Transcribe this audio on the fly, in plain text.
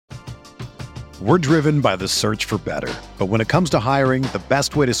We're driven by the search for better. But when it comes to hiring, the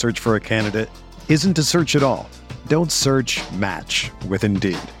best way to search for a candidate isn't to search at all. Don't search, match with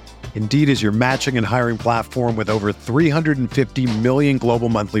Indeed. Indeed is your matching and hiring platform with over 350 million global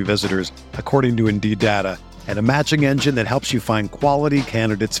monthly visitors, according to Indeed data, and a matching engine that helps you find quality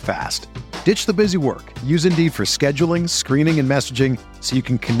candidates fast. Ditch the busy work. Use Indeed for scheduling, screening, and messaging so you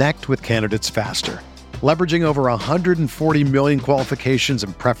can connect with candidates faster. Leveraging over 140 million qualifications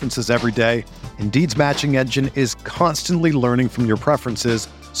and preferences every day, Indeed's matching engine is constantly learning from your preferences,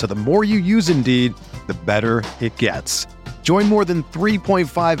 so the more you use Indeed, the better it gets. Join more than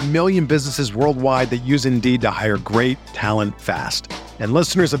 3.5 million businesses worldwide that use Indeed to hire great talent fast. And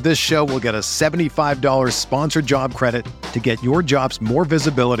listeners of this show will get a $75 sponsored job credit to get your jobs more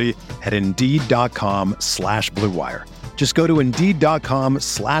visibility at Indeed.com/Blue Wire. Just go to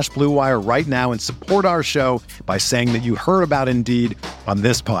Indeed.com/Blue Wire right now and support our show by saying that you heard about Indeed on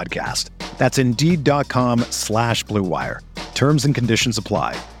this podcast. That's Indeed.com/Blue Wire. Terms and conditions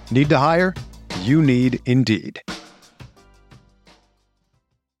apply. Need to hire? You need Indeed.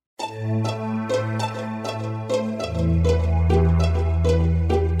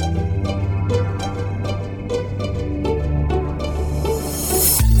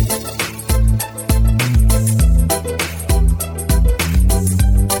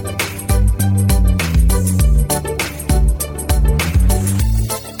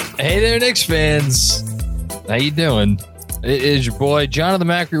 Hey there, Knicks fans. How you doing? It is your boy, Jonathan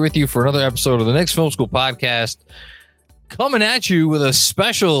Macri, with you for another episode of the Knicks Film School podcast. Coming at you with a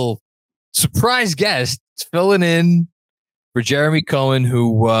special surprise guest filling in for Jeremy Cohen,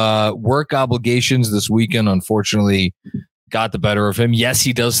 who work obligations this weekend, unfortunately, got the better of him. Yes,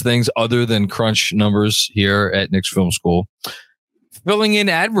 he does things other than crunch numbers here at Knicks Film School. Filling in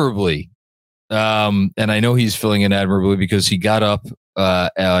admirably. And I know he's filling in admirably because he got up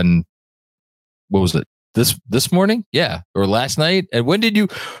on, what was it? This morning? Yeah. Or last night? And when did he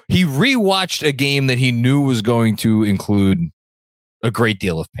rewatched a game that he knew was going to include a great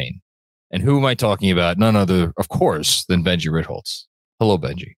deal of pain. And who am I talking about? None other, of course, than Benji Ritholtz. Hello,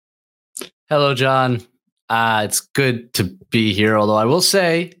 Benji. Hello, John. It's good to be here. Although I will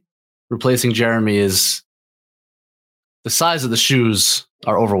say replacing Jeremy is the size of the shoes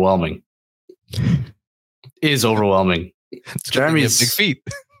are overwhelming. Is overwhelming. Jeremy's big feet.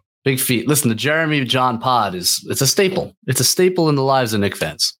 Big feet. Listen, the Jeremy John pod it's a staple. It's a staple in the lives of Knicks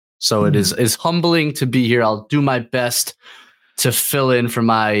fans. So it is humbling to be here. I'll do my best to fill in for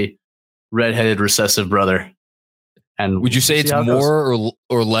my redheaded recessive brother. And would you say it's more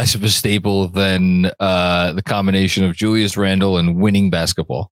or less of a staple than the combination of Julius Randle and winning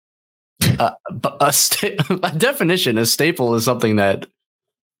basketball? By definition, a staple is something that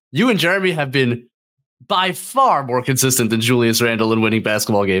you and Jeremy have been by far more consistent than Julius Randle in winning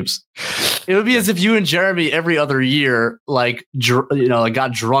basketball games. It would be as if you and Jeremy every other year,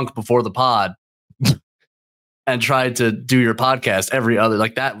 got drunk before the pod and tried to do your podcast every other,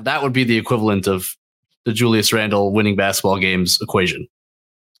 like that. That would be the equivalent of the Julius Randle winning basketball games equation.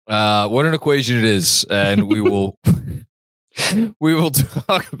 What an equation it is. And we will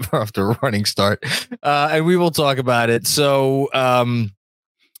talk about the running start and we will talk about it. So,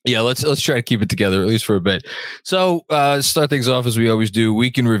 yeah, let's try to keep it together, at least for a bit. So start things off as we always do.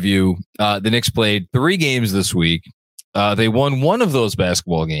 Week in review. The Knicks played 3 games this week. They won one of those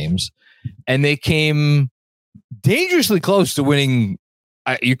basketball games, and they came dangerously close to winning.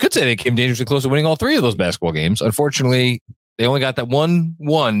 You could say they came dangerously close to winning all 3 of those basketball games. Unfortunately, they only got that one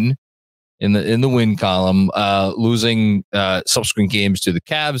in the win column, losing subsequent games to the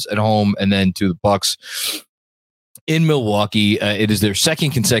Cavs at home and then to the Bucks in Milwaukee. It is their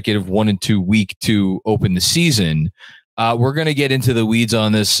second consecutive 1-2 week to open the season. We're going to get into the weeds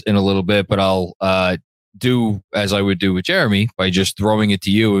on this in a little bit, but I'll do as I would do with Jeremy by just throwing it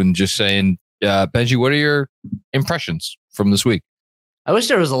to you and just saying, Benji, what are your impressions from this week? I wish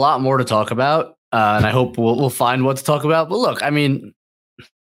there was a lot more to talk about, and I hope we'll find what to talk about. But look, I mean,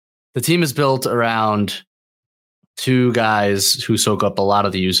 the team is built around 2 guys who soak up a lot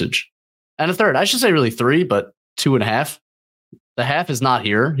of the usage, and a third. I should say really 3, but 2.5. The half is not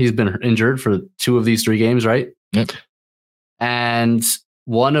here. He's been injured for 2 of these 3 games, right? Yep. And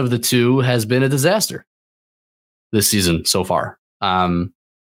one of the 2 has been a disaster this season so far.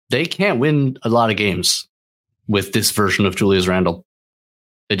 They can't win a lot of games with this version of Julius Randle.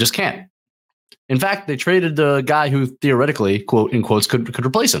 They just can't. In fact, they traded the guy who theoretically, quote in quotes, could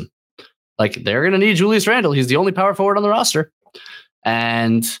replace him. Like, they're going to need Julius Randle. He's the only power forward on the roster.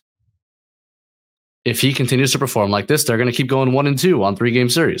 And if he continues to perform like this, they're going to keep going 1-2 on 3-game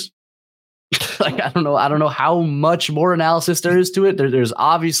series. Like, I don't know how much more analysis there is to it. There's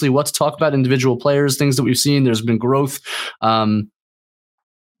obviously what to talk about, individual players, things that we've seen. There's been growth.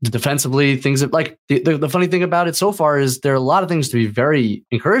 Defensively, things that, like, the funny thing about it so far is there are a lot of things to be very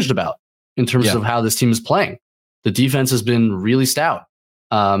encouraged about in terms of how this team is playing. The defense has been really stout.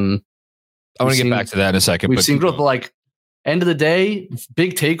 I want to get back to that in a second. We've seen growth, but like, end of the day,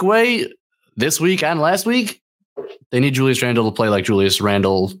 big takeaway this week and last week, they need Julius Randle to play like Julius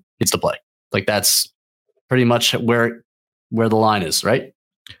Randle needs to play. Like, that's pretty much where the line is, right?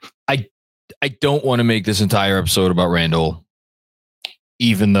 I don't want to make this entire episode about Randle,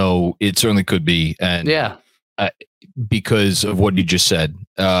 even though it certainly could be. And because of what you just said,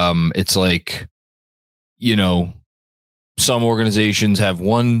 it's like, you know, some organizations have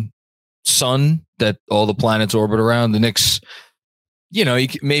one sun that all the planets orbit around. The Knicks, you know,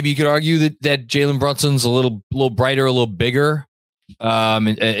 maybe you could argue that Jalen Brunson's a little brighter, a little bigger,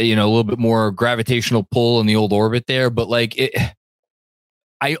 and, you know, a little bit more gravitational pull in the old orbit there. But like,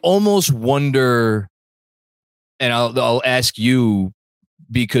 I almost wonder, and I'll ask you,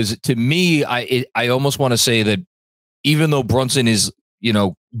 because to me, I almost want to say that even though Brunson is, you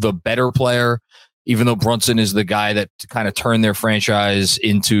know, the better player, even though Brunson is the guy that kind of turned their franchise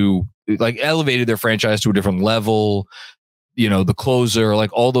into, like, elevated their franchise to a different level, you know, the closer,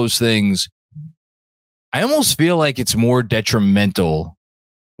 like all those things, I almost feel like it's more detrimental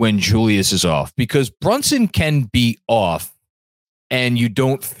when Julius is off, because Brunson can be off and you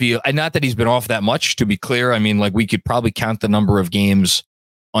don't feel, and not that he's been off that much, to be clear. I mean, like, we could probably count the number of games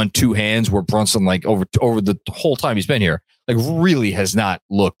on two hands where Brunson, like, over the whole time he's been here, like, really has not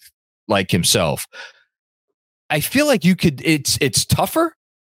looked like himself. I feel like it's tougher,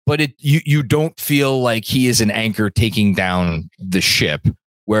 but you don't feel like he is an anchor taking down the ship.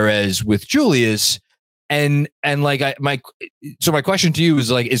 Whereas with Julius, and like, my question to you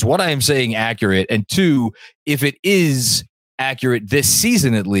is, like, is what I am saying accurate? And two, if it is accurate this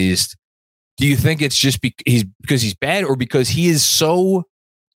season at least, do you think it's just because he's bad, or because he is so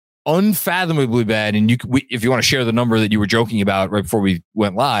unfathomably bad? And if you want to share the number that you were joking about right before we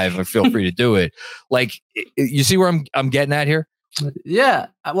went live, feel free to do it. Like, you see where I'm getting at here? Yeah.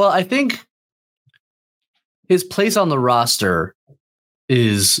 Well, I think his place on the roster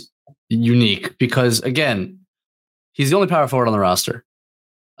is unique because, again, he's the only power forward on the roster.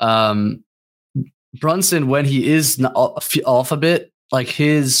 Brunson, when he is off a bit, like,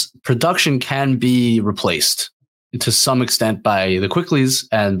 his production can be replaced to some extent by the Quickleys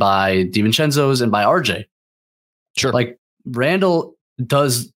and by DiVincenzo's and by RJ. Sure. Like, Randle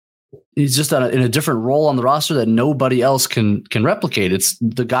he's just in a different role on the roster that nobody else can replicate. It's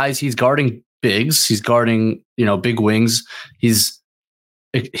the guys he's guarding bigs, he's guarding, you know, big wings. He's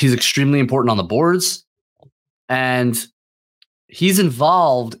extremely important on the boards, and he's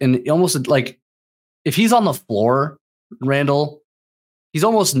involved in almost, like, if he's on the floor, Randle, he's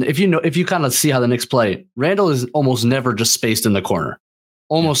almost, if you kind of see how the Knicks play, Randle is almost never just spaced in the corner.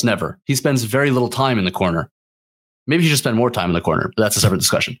 Almost never. He spends very little time in the corner. Maybe he should spend more time in the corner, but that's a separate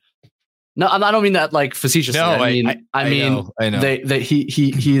discussion. No, I don't mean that, like, facetiously. No, I mean, I know.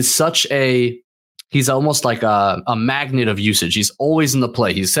 He is such he's almost like a magnet of usage. He's always in the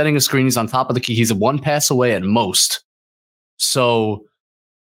play. He's setting a screen. He's on top of the key. He's one pass away at most. So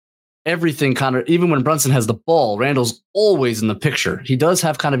everything kind of, even when Brunson has the ball, Randle's always in the picture. He does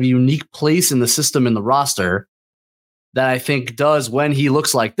have kind of a unique place in the system, in the roster, that I think does, when he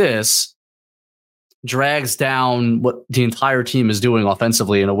looks like this, drags down what the entire team is doing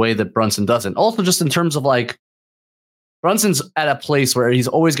offensively in a way that Brunson doesn't. Also, just in terms of, like, Brunson's at a place where he's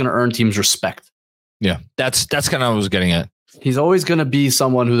always going to earn teams' respect. Yeah, that's kind of what I was getting at. He's always going to be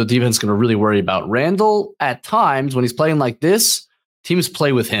someone who the defense is going to really worry about. Randle, at times, when he's playing like this, teams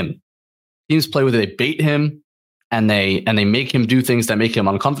play with him. Teams play with it. They bait him, and they make him do things that make him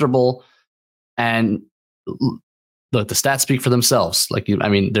uncomfortable. And look, the stats speak for themselves. Like, I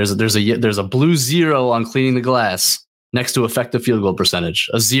mean, there's a blue 0 on cleaning the glass next to effective field goal percentage.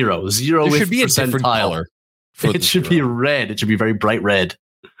 A 0 There should be a different color. It should be red. It should be very bright red.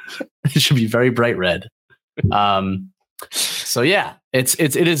 It should be very bright red. So yeah, it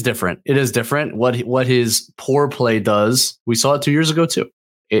is different. It is different. What his poor play does. We saw it 2 years ago too.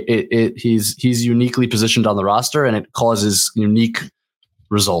 He's uniquely positioned on the roster, and it causes unique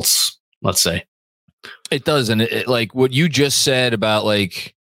results. Let's say it does, and it, like what you just said about,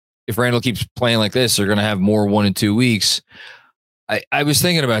 like, if Randle keeps playing like this, they're going to have more 1 and 2 weeks. I was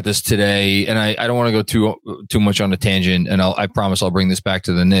thinking about this today, and I don't want to go too much on a tangent, and I promise I'll bring this back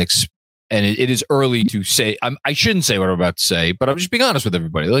to the Knicks. And it is early to say. I shouldn't say what I'm about to say, but I'm just being honest with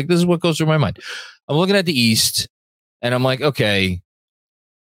everybody. Like, this is what goes through my mind. I'm looking at the East, and I'm like, okay,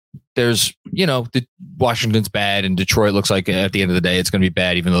 there's, Washington's bad and Detroit looks like at the end of the day it's going to be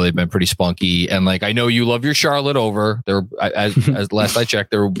bad, even though they've been pretty spunky. And like, I know you love your Charlotte over. They're as last I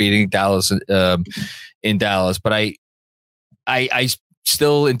checked, they were beating Dallas in Dallas. But I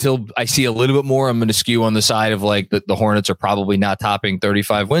still, until I see a little bit more, I'm going to skew on the side of like the Hornets are probably not topping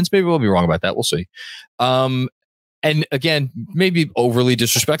 35 wins. Maybe we'll be wrong about that. We'll see. And again, maybe overly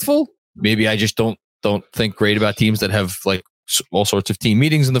disrespectful. Maybe I just don't think great about teams that have like all sorts of team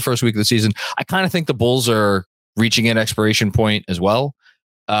meetings in the first week of the season. I kind of think the Bulls are reaching an expiration point as well.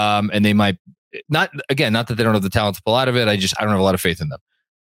 And they might not that they don't have the talent to pull out of it. I don't have a lot of faith in them.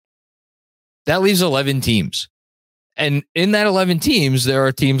 That leaves 11 teams. And in that 11 teams, there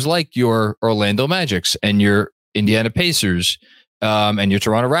are teams like your Orlando Magics and your Indiana Pacers, and your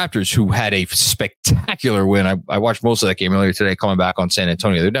Toronto Raptors, who had a spectacular win. I watched most of that game earlier today, coming back on San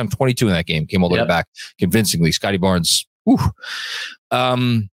Antonio. They're down 22 in that game, came all the way back convincingly. Scotty Barnes. Whew.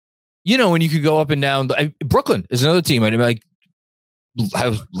 And you could go up and down. Brooklyn is another team. I mean, like,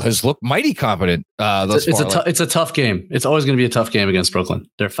 has looked mighty competent thus far. It's a tough game. It's always going to be a tough game against Brooklyn.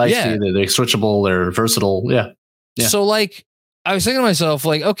 They're feisty, they're switchable, they're versatile. Yeah. So like, I was thinking to myself,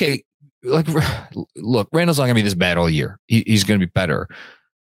 like, okay, like, look, Randle's not going to be this bad all year. He's going to be better.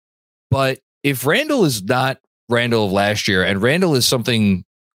 But if Randle is not Randle of last year, and Randle is something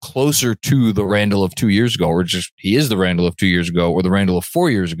closer to the Randle of 2 years ago, or just he is the Randle of 2 years ago, or the Randle of 4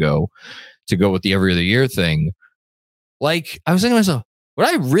 years ago, to go with the every other year thing, like, I was thinking to myself, would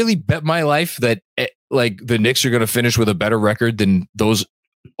I really bet my life that like the Knicks are going to finish with a better record than those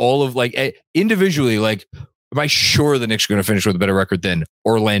all of like individually? Like, am I sure the Knicks are going to finish with a better record than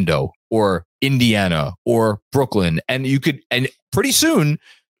Orlando or Indiana or Brooklyn? And pretty soon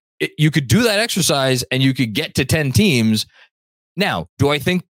you could do that exercise and you could get to 10 teams. Now, do I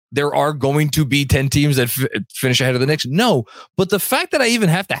think there are going to be 10 teams that finish ahead of the Knicks? No. But the fact that I even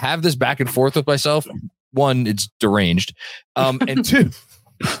have to have this back and forth with myself, one, it's deranged. And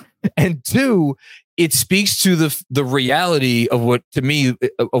two, it speaks to the reality of what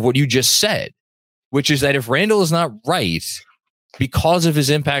you just said, which is that if Randle is not right because of his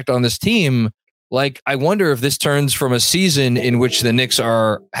impact on this team, like, I wonder if this turns from a season in which the Knicks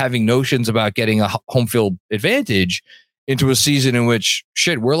are having notions about getting a home field advantage into a season in which,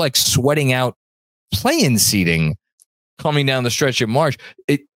 we're like sweating out play-in seeding coming down the stretch in March.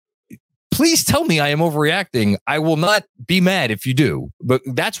 Please tell me I am overreacting. I will not be mad if you do, but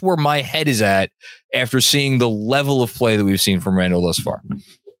that's where my head is at after seeing the level of play that we've seen from Randle thus far.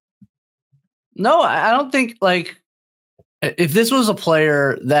 No, I don't think, like, if this was a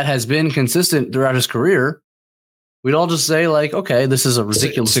player that has been consistent throughout his career, we'd all just say, like, okay, this is a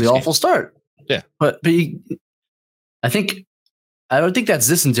ridiculously awful start. Yeah. But I don't think that's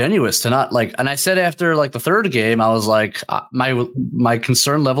disingenuous to not, like, and I said after like the third game, I was like, my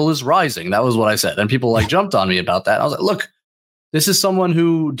concern level is rising. That was what I said. And people like jumped on me about that. I was like, look, this is someone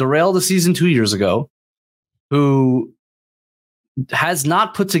who derailed the season 2 years ago, who has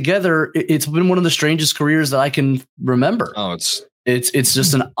not put together. It's been one of the strangest careers that I can remember. Oh, it's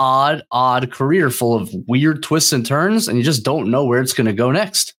just an odd career full of weird twists and turns, and you just don't know where it's going to go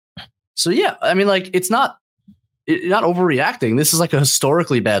next. So yeah, I mean, like, it's not overreacting. This is like a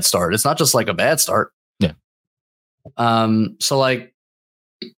historically bad start. It's not just like a bad start. Yeah. So like,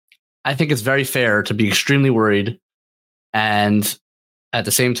 I think it's very fair to be extremely worried, and at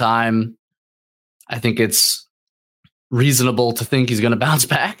the same time, I think it's reasonable to think he's going to bounce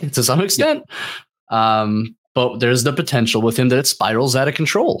back to some extent. Yeah. But there's the potential with him that it spirals out of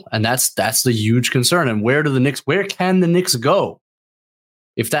control, and that's the huge concern. And where can the Knicks go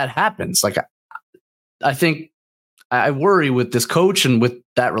if that happens? Like, I think I worry with this coach and with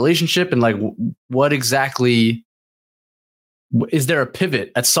that relationship, and like, what exactly is there a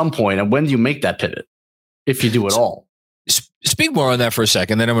pivot at some point, and when do you make that pivot, if you do at all? Speak more on that for a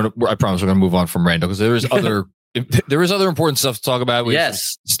second, then I promise we're going to move on from Randle, because there is other important stuff to talk about. With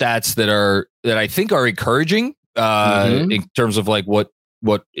stats that I think are encouraging in terms of like what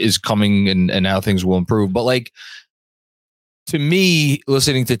is coming and how things will improve. But like, to me,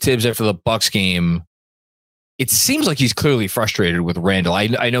 listening to Tibbs after the Bucks game, it seems like he's clearly frustrated with Randle.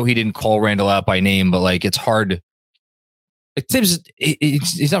 I know he didn't call Randle out by name, but like, it's hard. Like, Tibbs,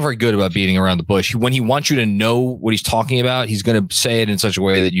 he's not very good about beating around the bush. When he wants you to know what he's talking about, he's going to say it in such a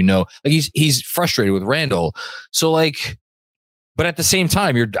way that, like, he's frustrated with Randle. So like, but at the same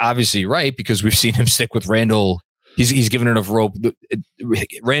time, you're obviously right, because we've seen him stick with Randle. He's given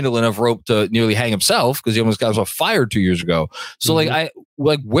Randle enough rope to nearly hang himself, because he almost got himself fired 2 years ago. So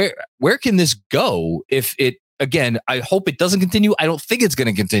where can this go if it, again, I hope it doesn't continue. I don't think it's going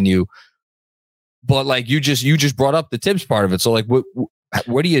to continue. But like, you just brought up the Tibbs part of it. So like,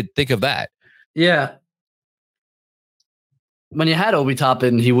 What do you think of that? Yeah. When you had Obi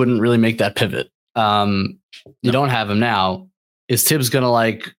Toppin, he wouldn't really make that pivot. You don't have him now. Is Tibbs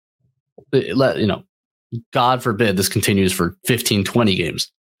going to God forbid this continues for 15, 20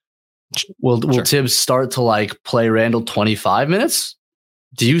 games. Will Tibbs start to play Randle 25 minutes?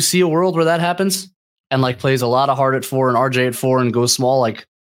 Do you see a world where that happens? And plays a lot of Hart at 4 and RJ at 4 and goes small?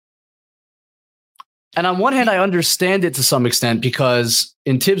 And on one hand, I understand it to some extent because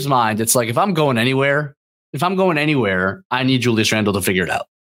in Tibbs' mind, it's if I'm going anywhere, I need Julius Randle to figure it out.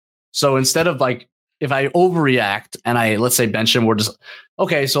 So instead of if I overreact and I, let's say, bench him, we're just,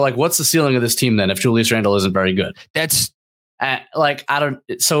 okay, so what's the ceiling of this team then if Julius Randle isn't very good? That's I don't,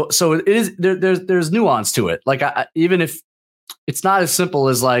 so it is, there's nuance to it. Even if it's not as simple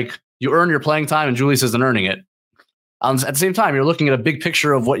as you earn your playing time and Julius isn't earning it. At the same time, you're looking at a big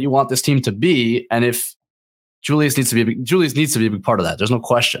picture of what you want this team to be. And if Julius needs to be a big part of that, there's no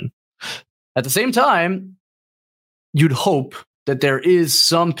question. At the same time, you'd hope that there is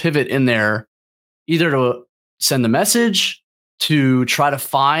some pivot in there, either to send the message, to try to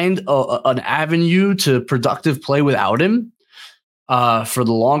find an avenue to productive play without him for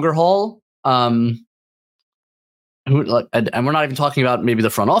the longer haul. And we're not even talking about maybe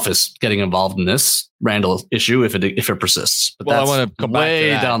the front office getting involved in this Randle issue if it persists. But that's I want to come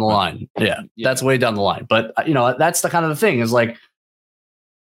way back to that, down the line. Yeah, that's way down the line. But that's the kind of the thing is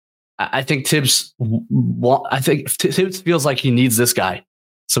I think Tibbs feels like he needs this guy,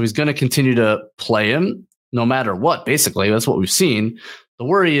 so he's going to continue to play him no matter what. Basically, that's what we've seen. The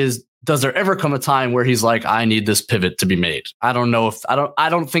worry is, does there ever come a time where he's I need this pivot to be made? I don't know if I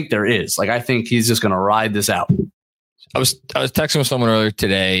don't think there is. I think he's just going to ride this out. I was texting with someone earlier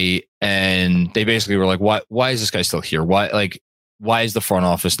today, and they basically were why is this guy still here? Why is the front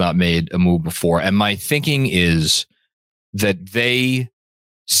office not made a move before? And my thinking is that they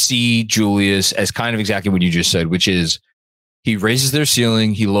see Julius as kind of exactly what you just said, which is he raises their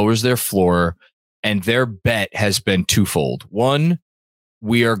ceiling, he lowers their floor, and their bet has been twofold. One,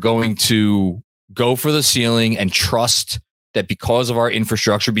 we are going to go for the ceiling and trust that because of our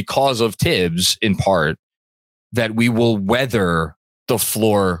infrastructure, because of Tibbs in part, that we will weather the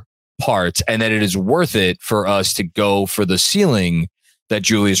floor parts and that it is worth it for us to go for the ceiling that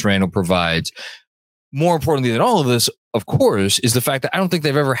Julius Randle provides. More importantly than all of this, of course, is the fact that I don't think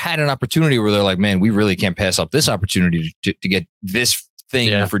they've ever had an opportunity where they're man, we really can't pass up this opportunity to get this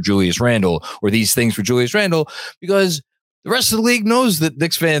thing for Julius Randle or these things for Julius Randle, because the rest of the league knows that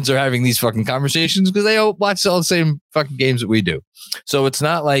Knicks fans are having these fucking conversations because they all watch all the same fucking games that we do. So it's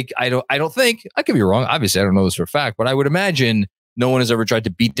not I don't think, I could be wrong. Obviously, I don't know this for a fact, but I would imagine no one has ever tried to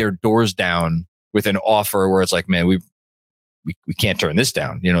beat their doors down with an offer where it's man, we can't turn this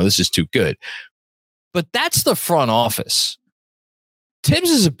down. This is too good. But that's the front office. Tibbs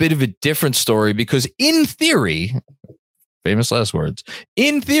is a bit of a different story because in theory, famous last words,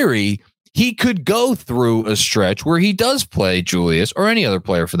 in theory, he could go through a stretch where he does play Julius or any other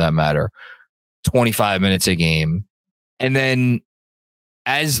player for that matter, 25 minutes a game. And then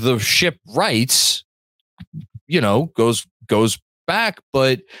as the ship rights, goes back.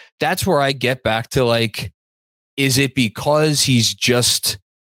 But that's where I get back to is it because he's just,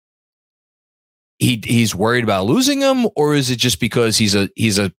 he's worried about losing him, or is it just because he's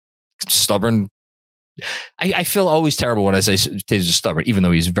a stubborn? I feel always terrible when I say Tibbs is stubborn, even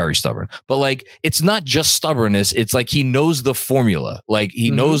though he's very stubborn. But it's not just stubbornness. It's he knows the formula.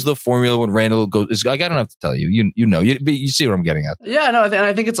 He knows the formula when Randle goes. I don't have to tell you. You see what I'm getting at. Yeah, no, and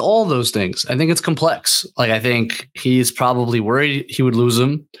I think it's all those things. I think it's complex. I think he's probably worried he would lose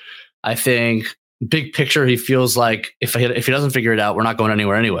him. I think big picture, he feels if he doesn't figure it out, we're not going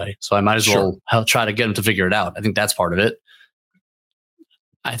anywhere anyway. So I might as well try to get him to figure it out. I think that's part of it.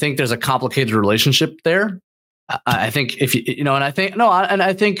 I think there's a complicated relationship there. I think I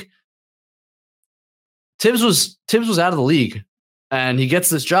think Tibbs was out of the league and he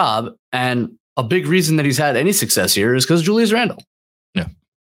gets this job. And a big reason that he's had any success here is because Julius Randle. Yeah.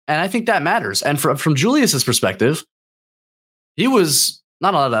 And I think that matters. And from Julius's perspective, he was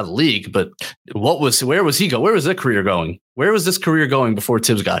not allowed out of the league, but where was he go? Where was that career going? Where was this career going before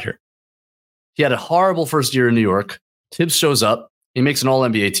Tibbs got here? He had a horrible first year in New York. Tibbs shows up. He makes an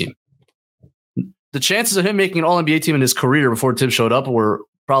all-NBA team. The chances of him making an all-NBA team in his career before Tibbs showed up were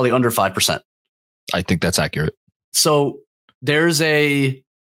probably under 5%. I think that's accurate. So we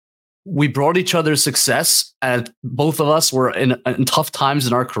brought each other success, and both of us were in tough times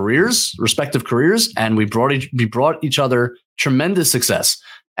in our careers, respective careers, and we brought each other tremendous success.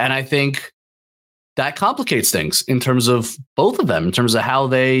 And I think that complicates things in terms of both of them, in terms of how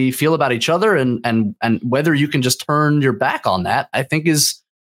they feel about each other and whether you can just turn your back on that, I think is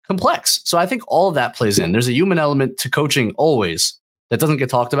complex. So I think all of that plays in. There's a human element to coaching always that doesn't get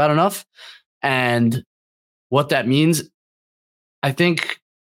talked about enough. And what that means, I think,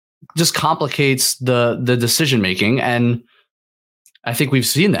 just complicates the decision making. And I think we've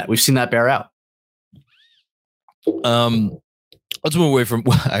seen that bear out. Let's move away from,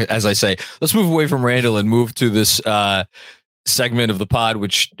 as I say, let's move away from Randle and move to this segment of the pod,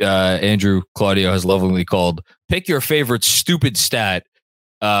 which Andrew Claudio has lovingly called "Pick Your Favorite Stupid Stat."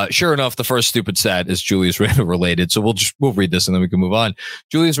 Sure enough, the first stupid stat is Julius Randle related. So we'll read this and then we can move on.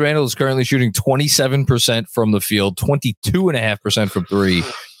 Julius Randle is currently shooting 27% from the field, 22.5% from three,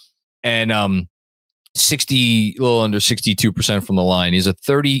 and a little under 62% from the line. He's a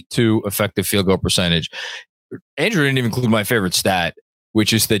 32 effective field goal percentage. Andrew didn't even include my favorite stat,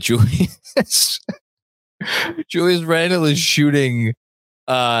 which is that Julius Randle is shooting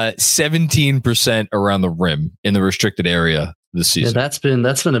 17% around the rim in the restricted area this season. Yeah, that's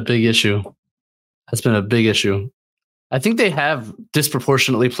been a big issue. That's been a big issue. I think they have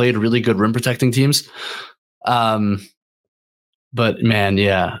disproportionately played really good rim protecting teams. But man,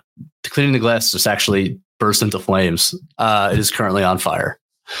 yeah, cleaning the glass just actually burst into flames. It is currently on fire.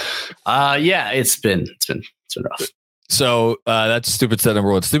 Yeah, it's been rough. So that's stupid stat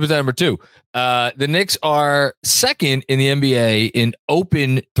number one. Stupid stat number two. The Knicks are second in the NBA in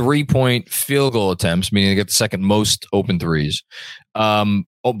open 3-point field goal attempts, meaning they get the second most open threes,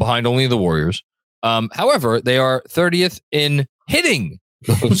 behind only the Warriors. However, they are 30th in hitting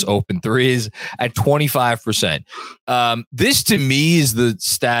those open threes at 25%. This to me is the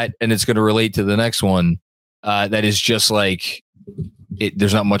stat, and it's going to relate to the next one. That is just like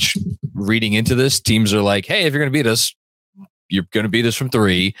there's not much reading into this. Teams are like, hey, if you're going to beat us, you're going to beat us from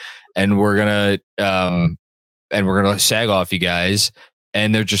three, and we're going to sag off you guys,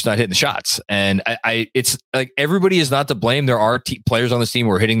 and they're just not hitting the shots. And it's like everybody is not to blame. There are players on this team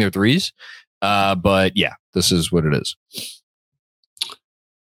who are hitting their threes, but yeah, this is what it is.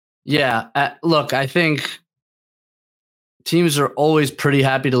 Yeah, look, I think teams are always pretty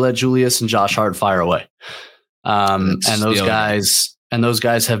happy to let Julius and Josh Hart fire away, and those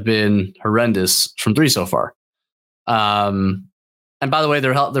guys have been horrendous from three so far. And by the way,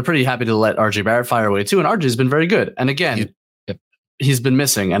 they're pretty happy to let RJ Barrett fire away too. And RJ's been very good. And again, he's been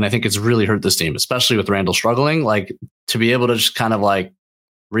missing. And I think it's really hurt this team, especially with Randle struggling, like to be able to just kind of like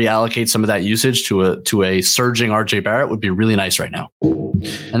reallocate some of that usage to a surging RJ Barrett would be really nice right now.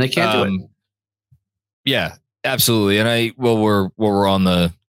 And they can't do it. Yeah, absolutely. And we're on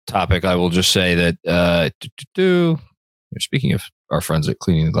the topic. I will just say that, speaking of our friends at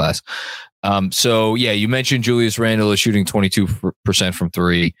Cleaning the Glass. So yeah, you mentioned Julius Randle is shooting 22% from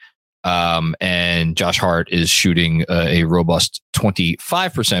three. And Josh Hart is shooting a robust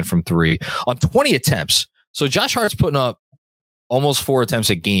 25% from three on 20 attempts. So Josh Hart's putting up almost 4 attempts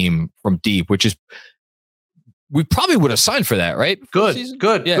a game from deep, which is, we probably would have signed for that, right? Good.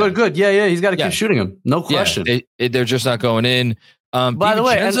 Yeah. He's got to keep shooting them. No question. Yeah, they're just not going in. By the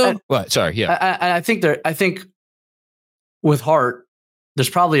way, what? Sorry. Yeah. I think with Hart, there's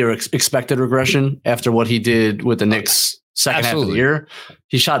probably an expected regression after what he did with the Knicks second half of the year.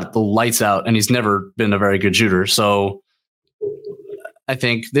 He shot the lights out and he's never been a very good shooter. So I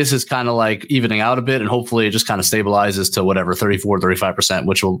think this is kind of like evening out a bit, and hopefully it just kind of stabilizes to whatever 34, 35%,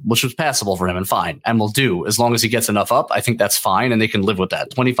 which was passable for him and fine. And will do as long as he gets enough up. I think that's fine. And they can live with that.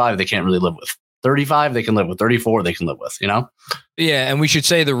 25, they can't really live with. 35, they can live with. 34, they can live with, Yeah. And we should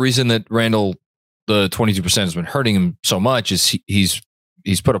say the reason that Randle, the 22% has been hurting him so much is he's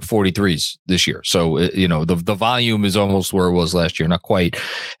put up 43s this year. So, the volume is almost where it was last year. Not quite.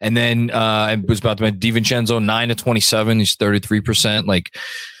 And then I was about to mention DiVincenzo, 9-27. He's 33%. Like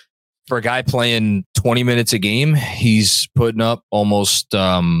for a guy playing 20 minutes a game, he's putting up almost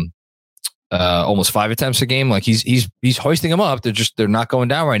 5 attempts a game. Like he's hoisting them up. They're not going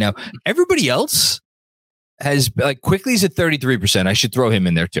down right now. Everybody else has Quickly's at 33%. I should throw him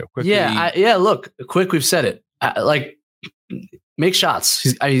in there too. Quickly, look, Quick, we've said it. Make shots.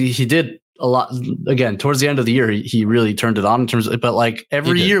 He did a lot again towards the end of the year. He really turned it on in terms of, but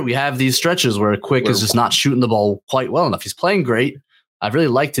every year we have these stretches where Quick is just not shooting the ball quite well enough. He's playing great. I've really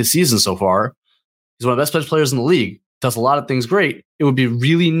liked his season so far. He's one of the best players in the league. Does a lot of things great. It would be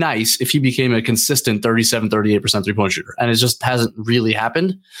really nice if he became a consistent 37, 38% 3-point shooter. And it just hasn't really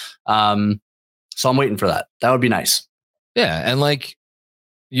happened. So I'm waiting for that. That would be nice. Yeah. And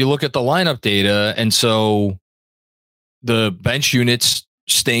you look at the lineup data, and so the bench units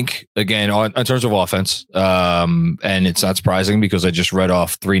stink again in terms of offense. And it's not surprising because I just read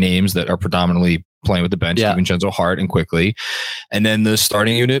off 3 names that are predominantly playing with the bench, DiVincenzo, Hart, and Quickly. And then the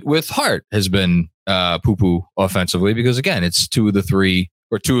starting unit with Hart has been poo-poo offensively because, again, it's two of the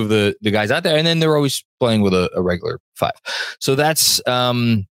guys out there. And then they're always playing with a regular 5. So that's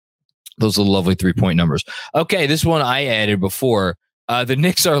those are the lovely 3-point numbers. Okay, this one I added before. The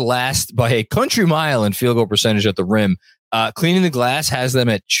Knicks are last by a country mile in field goal percentage at the rim. Cleaning the glass has them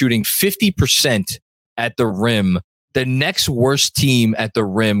at shooting 50% at the rim. The next worst team at the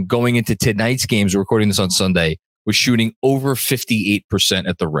rim going into tonight's games, we're recording this on Sunday, was shooting over 58%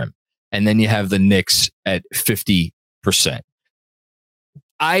 at the rim. And then you have the Knicks at 50%.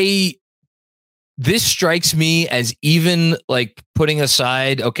 This strikes me as, even like putting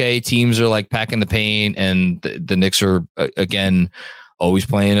aside, okay, teams are like packing the paint, and the Knicks are, again, always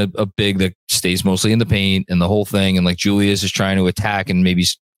playing a big that stays mostly in the paint and the whole thing. And like Julius is trying to attack and maybe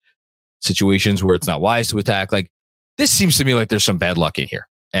situations where it's not wise to attack. Like, this seems to me like there's some bad luck in here,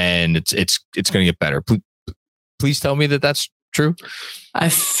 and it's going to get better. Please tell me that that's true. I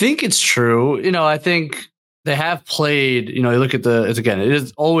think it's true. I think they have played, you look at it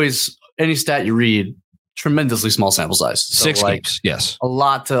is always, any stat you read, tremendously small sample size. So 6 games. Yes. A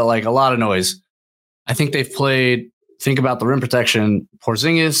lot of noise. I think they've played, think about the rim protection,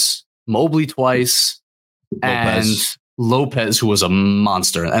 Porzingis, Mobley twice, and Lopez, who was a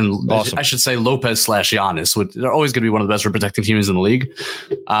monster. And awesome. I should say Lopez / Giannis. They're always going to be one of the best rim protecting teams in the league.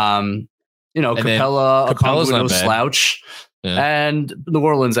 Capella's no slouch. Yeah. And New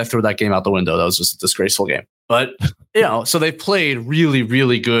Orleans, I threw that game out the window. That was just a disgraceful game. But, so they played really,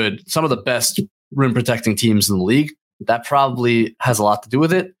 really good. Some of the best rim protecting teams in the league. That probably has a lot to do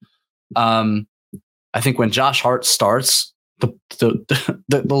with it. I think when Josh Hart starts,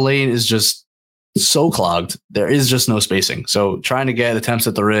 the lane is just so clogged. There is just no spacing. So trying to get attempts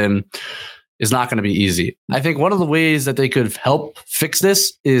at the rim is not going to be easy. I think one of the ways that they could help fix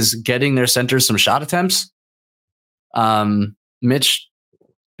this is getting their centers some shot attempts. Mitch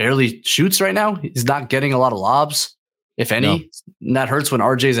barely shoots right now. He's not getting a lot of lobs, if any. No. And that hurts when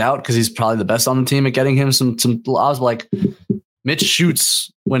RJ's out, because he's probably the best on the team at getting him some lobs. Like, Mitch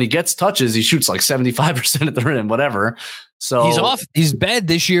shoots, when he gets touches, he shoots like 75% at the rim, whatever. So he's off. He's bad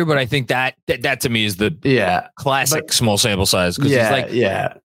this year, but I think that to me is the classic small sample size. These are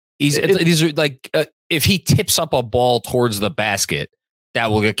like, if he tips up a ball towards the basket, that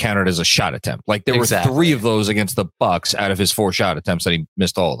will get counted as a shot attempt. Like, there were 3 of those against the Bucks out of his 4 shot attempts that he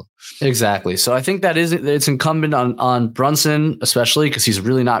missed all of them. Exactly. So I think it's incumbent on Brunson, especially because he's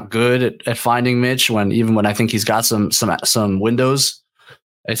really not good at finding Mitch even when I think he's got some windows.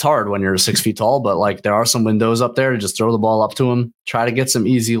 It's hard when you're 6 feet tall, but like, there are some windows up there to just throw the ball up to him, try to get some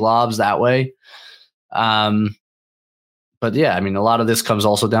easy lobs that way. But yeah, I mean, a lot of this comes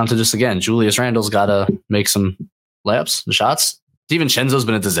also down to just, again, Julius Randle's got to make some layups, the shots. DiVincenzo's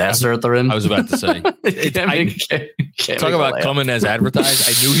been a disaster at the rim. I was about to say. Talk about coming as advertised.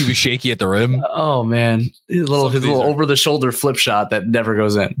 I knew he was shaky at the rim. Oh, man. His little over-the-shoulder flip shot that never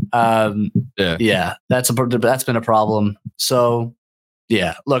goes in. That's been a problem. So,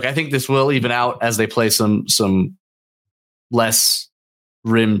 yeah. Look, I think this will even out as they play some less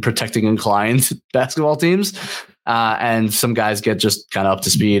rim-protecting inclined basketball teams. And some guys get just kind of up to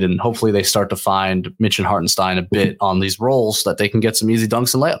speed, and hopefully they start to find Mitch and Hartenstein a bit on these rolls that they can get some easy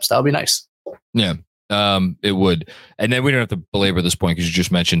dunks and layups. That would be nice. Yeah, it would. And then we don't have to belabor this point because you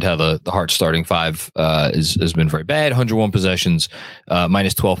just mentioned how the Hart starting 5 has been very bad. 101 possessions,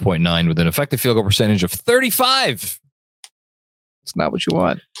 minus 12.9 with an effective field goal percentage of 35. It's not what you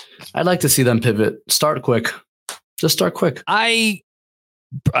want. I'd like to see them pivot. Start quick. Just start quick. I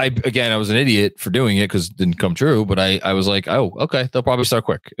was an idiot for doing it because it didn't come true, but I was like, oh, okay, they'll probably start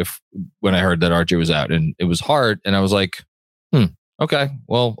quick when I heard that RJ was out, and it was hard. And I was like, okay,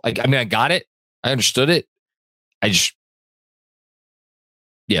 well, I got it. I understood it.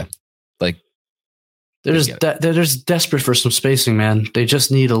 They're just desperate for some spacing, man. They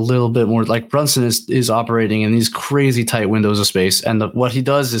just need a little bit more. Like, Brunson is operating in these crazy tight windows of space, and what he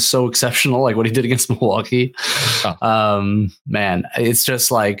does is so exceptional. Like what he did against Milwaukee. Man, it's just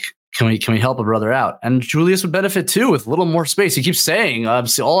like, can we help a brother out? And Julius would benefit too with a little more space. He keeps saying,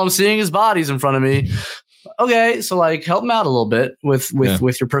 all I'm seeing is bodies in front of me. Okay, so like, help him out a little bit with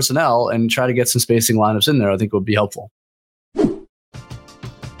your personnel and try to get some spacing lineups in there. I think would be helpful.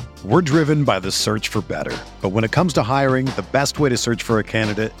 We're driven by the search for better. But when it comes to hiring, the best way to search for a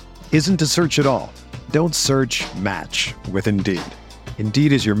candidate isn't to search at all. Don't search, match with Indeed.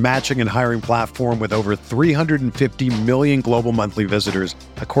 Indeed is your matching and hiring platform with over 350 million global monthly visitors,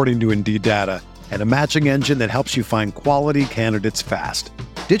 according to Indeed data, and a matching engine that helps you find quality candidates fast.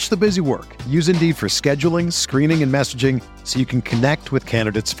 Ditch the busy work. Use Indeed for scheduling, screening, and messaging so you can connect with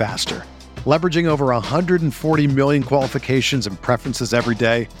candidates faster. Leveraging over 140 million qualifications and preferences every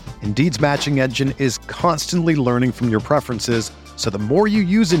day, Indeed's matching engine is constantly learning from your preferences, so the more you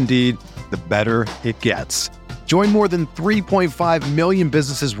use Indeed, the better it gets. Join more than 3.5 million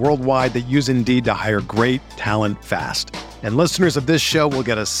businesses worldwide that use Indeed to hire great talent fast. And listeners of this show will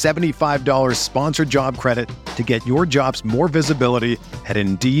get a $75 sponsored job credit to get your jobs more visibility at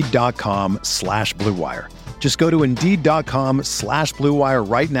Indeed.com/Blue Wire. Just go to Indeed.com/Blue Wire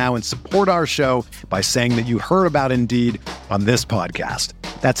right now and support our show by saying that you heard about Indeed on this podcast.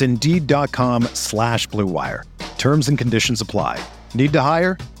 That's Indeed.com/Blue Wire. Terms and conditions apply. Need to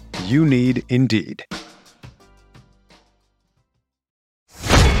hire? You need Indeed.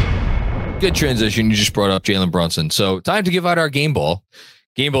 Good transition. You just brought up Jalen Brunson. So time to give out our game ball.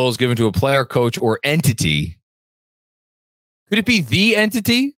 Game ball is given to a player, coach, or entity. Could it be the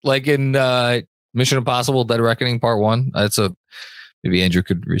entity? Like in Mission Impossible: Dead Reckoning Part 1? Maybe Andrew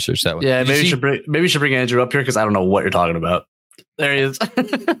could research that one. Yeah, maybe we should bring Andrew up here because I don't know what you're talking about. There he is.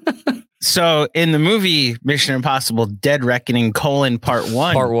 So in the movie Mission Impossible: Dead Reckoning: Part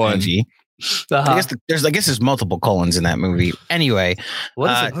 1. Benji, I guess there's multiple colons in that movie. Anyway,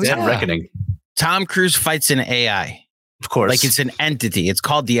 what is Dead Reckoning? Tom Cruise fights an AI. Of course. Like it's an entity. It's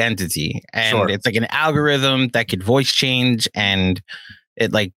called the entity. And It's like an algorithm that could voice change, and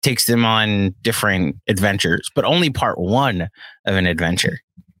it like takes them on different adventures, but only part 1 of an adventure.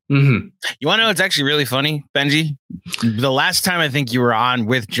 Mm-hmm. You want to know what's actually really funny, Benji? The last time I think you were on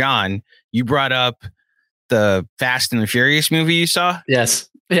with John, you brought up the Fast and the Furious movie you saw. Yes.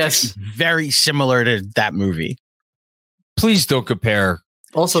 Very similar to that movie. Please don't compare.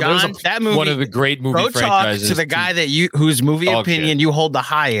 Also, John, that movie, one of the great movie franchises. To the guy that whose movie opinion you hold the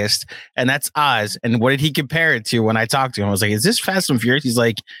highest, and that's Oz. And what did he compare it to when I talked to him? I was like, "Is this Fast and Furious?" He's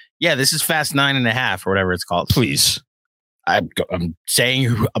like, "Yeah, this is Fast 9.5 or whatever it's called." Please, I'm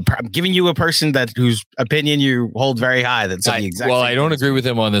saying I'm giving you a person whose opinion you hold very high. That's the exact. Well, I don't agree with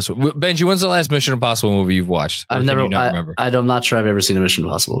him on this one. Benji, when's the last Mission Impossible movie you've watched? I've never. I'm not sure I've ever seen a Mission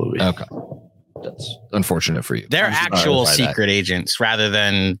Impossible movie. Okay. That's unfortunate for you. They're actual secret agents rather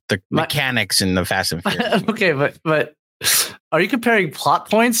than the mechanics in the Fast and Furious. Okay, but are you comparing plot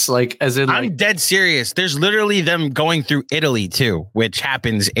points? Like, as in, I'm dead serious. There's literally them going through Italy too, which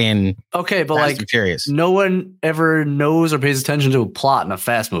happens in but Fast and Furious. No one ever knows or pays attention to a plot in a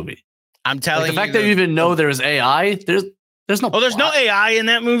Fast movie. I'm telling you, the fact that you even know there's AI. There's no. Oh, there's no AI in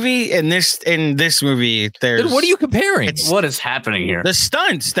that movie. In this movie, there's. Then what are you comparing? What is happening here? The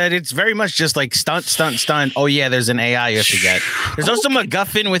stunts. That it's very much just like stunt. Oh yeah, there's an AI you have to get. There's also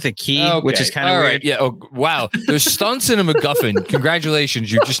MacGuffin with a key, which is kind of weird. Right. Yeah. Oh wow. There's stunts in a MacGuffin. Congratulations,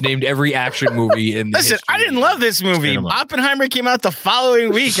 you just named every action movie in. Listen, I didn't love this movie. Oppenheimer came out the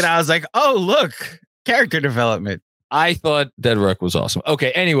following week, and I was like, oh look, character development. I thought Dead Rec was awesome.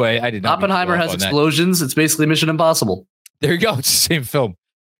 Okay. Anyway, I did not. Oppenheimer has explosions. It's basically Mission Impossible. There you go. It's the same film.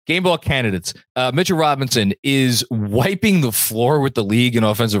 Game ball candidates. Mitchell Robinson is wiping the floor with the league in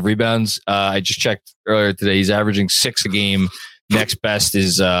offensive rebounds. I just checked earlier today. He's averaging 6 a game. Next best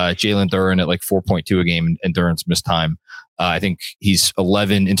is Jalen Duren at like 4.2 a game, and Duren's missed time. I think he's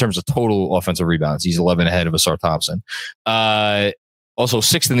 11 in terms of total offensive rebounds. He's 11 ahead of Asar Thompson. Also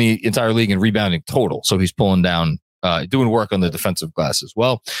 6th in the entire league in rebounding total. So he's pulling down, doing work on the defensive glass as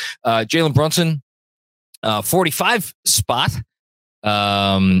well. Jalen Brunson. 45 spot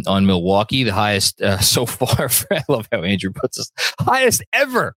on Milwaukee, the highest so far. I love how Andrew puts this. Highest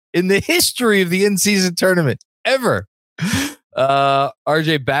ever in the history of the in-season tournament. Ever.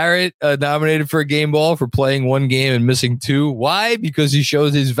 RJ Barrett nominated for a game ball for playing 1 game and missing 2. Why? Because he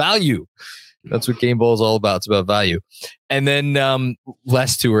shows his value. That's what game ball is all about. It's about value. And then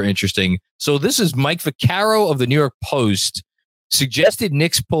last 2 are interesting. So this is Mike Vaccaro of the New York Post. Suggested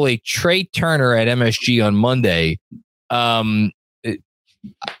Knicks pull a Trey Turner at MSG on Monday. I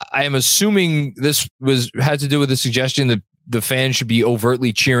am assuming this had to do with the suggestion that the fans should be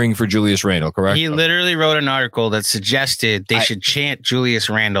overtly cheering for Julius Randle, correct? He literally wrote an article that suggested they should chant Julius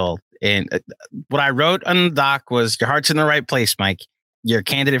Randle. And what I wrote on the doc was, your heart's in the right place, Mike. You're a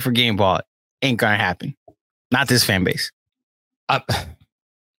candidate for game ball. Ain't gonna happen. Not this fan base. Tell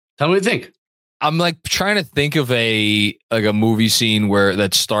me what you think. I'm like trying to think of a movie scene where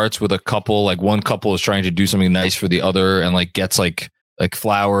that starts with a couple, like one couple is trying to do something nice for the other and like gets like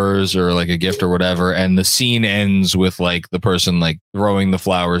flowers or like a gift or whatever. And the scene ends with like the person like throwing the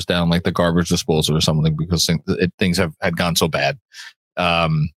flowers down like the garbage disposal or something because things had gone so bad.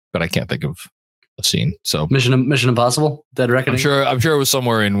 But I can't think of a scene. So Mission Impossible, Dead Reckoning. I'm sure it was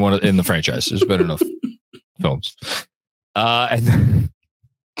somewhere in the franchise. There's been enough films. And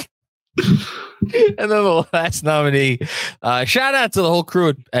And then the last nominee, shout out to the whole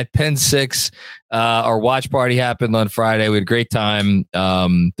crew at Penn 6. Our watch party happened on Friday. We had a great time.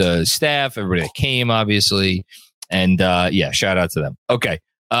 The staff, everybody that came, obviously. And shout out to them. Okay.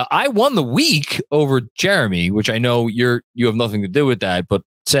 I won the week over Jeremy, which I know you have nothing to do with that, but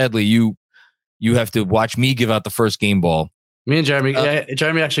sadly you have to watch me give out the first game ball. Me and Jeremy,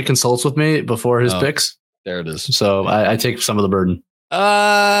 Jeremy actually consults with me before his picks. There it is. So I take some of the burden.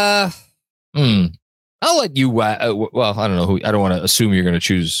 I'll let you. Well, I don't know who. I don't want to assume you're going to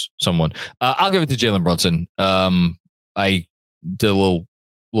choose someone. I'll give it to Jalen Brunson. I did a little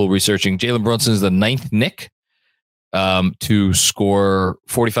researching. Jalen Brunson is the 9th Nick to score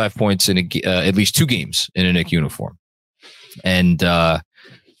 45 points in at least 2 games in a Nick uniform, and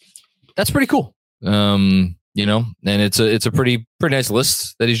that's pretty cool. And it's a pretty nice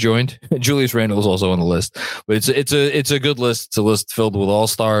list that he's joined. Julius Randle is also on the list, but it's a good list. It's a list filled with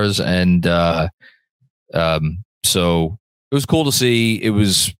all-stars, and so it was cool to see. It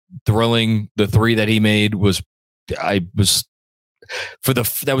was thrilling. The 3 that he made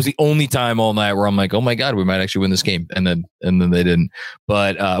that was the only time all night where I'm like, oh my God, we might actually win this game. And then they didn't,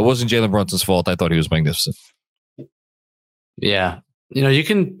 but it wasn't Jalen Brunson's fault. I thought he was magnificent. Yeah.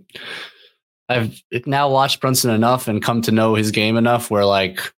 I've now watched Brunson enough and come to know his game enough where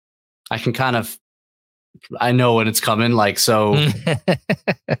like I can I know when it's coming. Like, so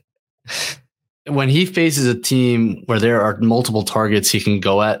when he faces a team where there are multiple targets he can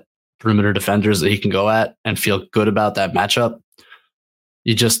go at, perimeter defenders that he can go at and feel good about that matchup,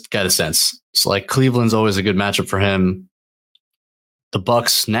 you just get a sense. So like Cleveland's always a good matchup for him. The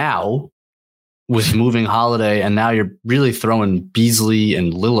Bucks now with moving Holiday, and now you're really throwing Beasley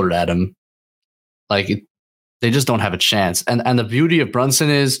and Lillard at him. Like they just don't have a chance. And the beauty of Brunson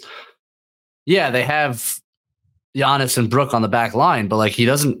is, yeah, they have Giannis and Brook on the back line, but like he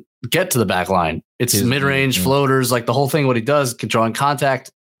doesn't get to the back line. It's mid-range floaters, like the whole thing. What he does, drawing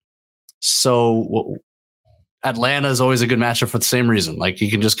contact. So Atlanta is always a good matchup for the same reason. Like you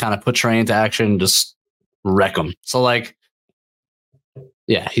can just kind of put Trae into action, just wreck him. So like,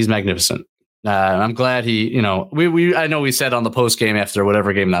 yeah, he's magnificent. I'm glad he, I know we said on the post game after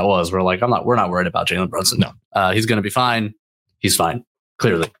whatever game that was, we're like, we're not worried about Jalen Brunson. No, he's going to be fine. He's fine.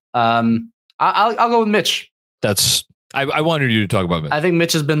 Clearly. I'll go with Mitch. I wanted you to talk about Mitch. I think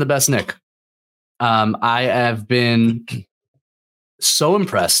Mitch has been the best Nick. I have been so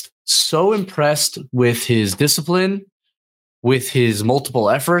impressed with his discipline, with his multiple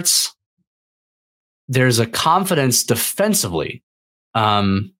efforts. There's a confidence defensively,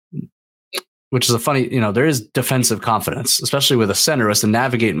 which is a funny, there is defensive confidence, especially with a center as to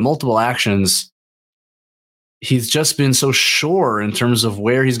navigate multiple actions. He's just been so sure in terms of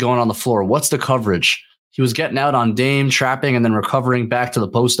where he's going on the floor. What's the coverage? He was getting out on Dame, trapping, and then recovering back to the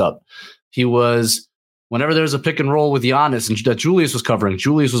post up. He was, whenever there was a pick and roll with Giannis and that Julius was covering,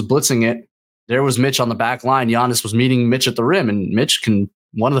 Julius was blitzing it. There was Mitch on the back line. Giannis was meeting Mitch at the rim, and Mitch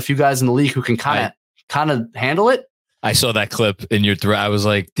one of the few guys in the league who can kind of handle it. I saw that clip in your thread. I was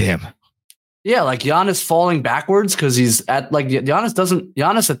like, damn. Yeah, like Giannis falling backwards because he's at like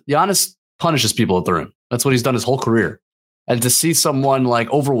Giannis punishes people at the rim. That's what he's done his whole career. And to see someone like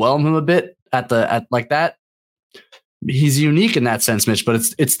overwhelm him a bit at like that, he's unique in that sense, Mitch. But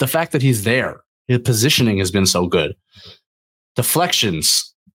it's the fact that he's there. His positioning has been so good.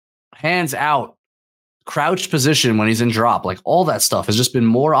 Deflections, hands out, crouched position when he's in drop, like all that stuff has just been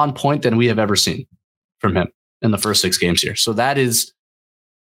more on point than we have ever seen from him in the first 6 games here. So that is.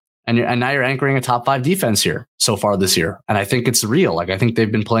 And now you're anchoring a top 5 defense here so far this year. And I think it's real. Like I think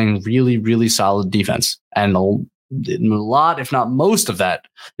they've been playing really, really solid defense. And a lot, if not most of that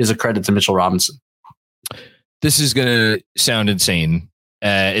is a credit to Mitchell Robinson. This is going to sound insane,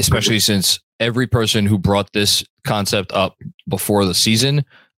 especially since every person who brought this concept up before the season,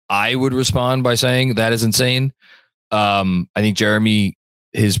 I would respond by saying that is insane. I think Jeremy,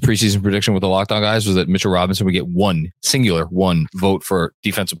 his preseason prediction with the Lockdown guys was that Mitchell Robinson would get one vote for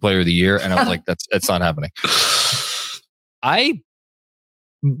Defensive Player of the Year. And I was like, that's not happening.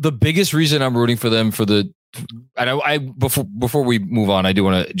 The biggest reason I'm rooting for them before we move on, I do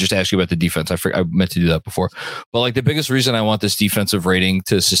want to just ask you about the defense. I meant to do that before, but like the biggest reason I want this defensive rating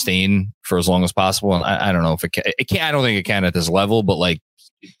to sustain for as long as possible. And I don't know if it can, I don't think it can at this level, but like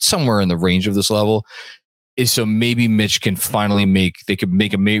somewhere in the range of this level, is so maybe Mitch can finally make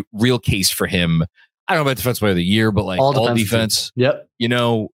a real case for him. I don't know about Defensive Player of the Year, but like all defense. Yep.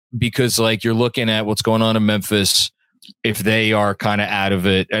 Because like you're looking at what's going on in Memphis. If they are kind of out of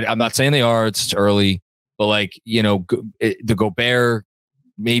it, and I'm not saying they are, it's early, but like, the Gobert,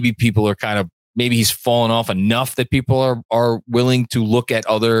 maybe people are maybe he's fallen off enough that people are willing to look at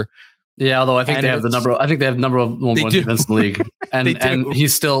other Yeah, although I think they have the number. I think they have number one defense in the league, and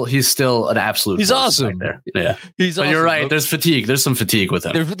he's still an absolute. He's awesome there. Yeah, he's. But awesome. You're right. There's fatigue. There's some fatigue with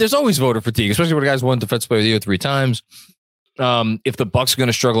him. There's always voter fatigue, especially when a guy's won Defensive Player of the Year 3 times. If the Bucks are going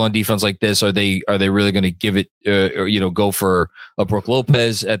to struggle on defense like this, are they really going to give it or go for a Brook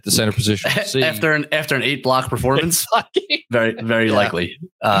Lopez at the center position after an 8-block performance? Very very likely.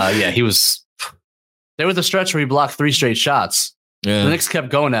 He was. There was a stretch where he blocked 3 straight shots. Yeah. The Knicks kept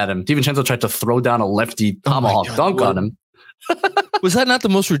going at him. DiVincenzo tried to throw down a lefty tomahawk dunk on him. Was that not the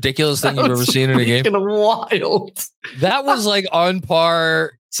most ridiculous thing you've ever seen in a game? Wild. That was like on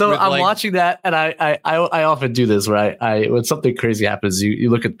par. So I'm watching that, and I often do this where I when something crazy happens, you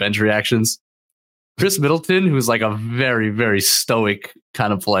look at bench reactions. Chris Middleton, who's like a very, very stoic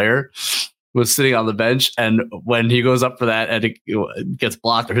kind of player, was sitting on the bench, and when he goes up for that and it gets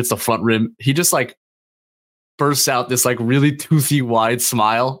blocked or hits the front rim, he just like bursts out this like really toothy wide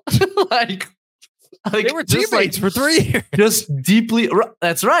smile. like they were teammates for 3 years. Just deeply.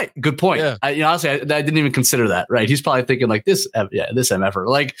 That's right. Good point. Yeah. Honestly, I didn't even consider that. Right. He's probably thinking like this MFer.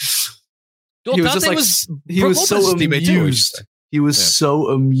 Like he was just like he was so amused. He was so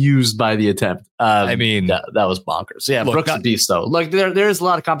amused by the attempt. I mean, that was bonkers. Yeah, look, Brooks' a beast though. Like there's a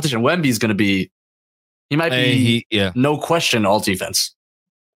lot of competition. Wemby's going to be. He might be. No question, all defense.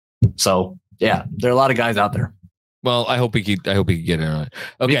 So. Yeah, there are a lot of guys out there. Well, I hope he could get in on it.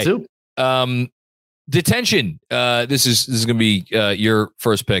 Okay. Me too. Detention. This is going to be your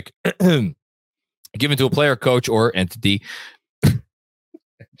first pick. Given to a player, coach, or entity.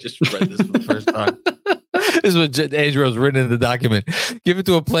 Just read this for the first time. This is what Andrew has written in the document. Given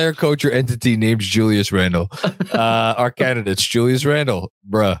to a player, coach, or entity named Julius Randle. Our candidates: Julius Randle,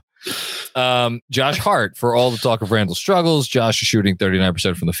 bruh. Josh Hart, for all the talk of Randle's struggles, Josh is shooting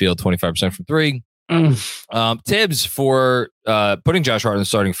 39% from the field, 25% from 3. Tibbs for putting Josh Hart in the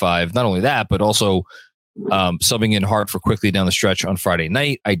starting 5. Not only that, but also subbing in Hart for quickly down the stretch on Friday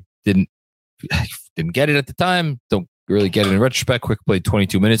night. I didn't get it at the time. Don't really get it in retrospect. Quick played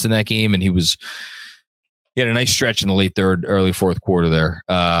 22 minutes in that game, and he had a nice stretch in the late third, early fourth quarter there,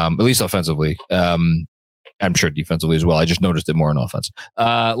 at least offensively. I'm sure defensively as well. I just noticed it more on offense.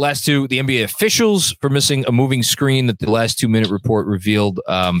 Last two, the NBA officials for missing a moving screen that the last 2-minute report revealed.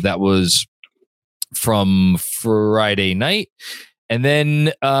 That was from Friday night. And then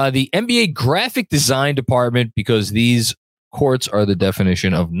the NBA graphic design department, because these courts are the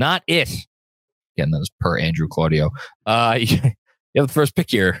definition of not it. Again, that is per Andrew Claudio. You have the first pick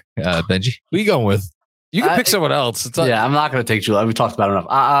here, Benji. Who are you going with? You can pick someone else. I'm not going to take Julius. We talked about it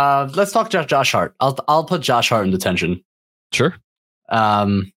enough. Let's talk Josh Hart. I'll put Josh Hart in detention. Sure.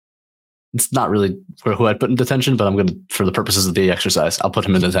 It's not really for who I'd put in detention, but I'm going to, for the purposes of the exercise, I'll put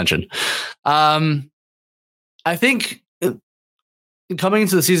him in detention. I think coming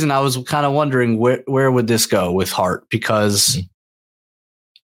into the season, I was kind of wondering where would this go with Hart, because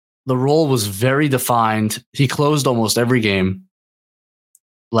the role was very defined. He closed almost every game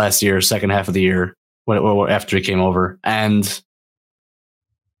last year, second half of the year. After he came over, and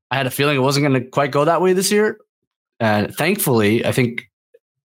I had a feeling it wasn't going to quite go that way this year. And thankfully, I think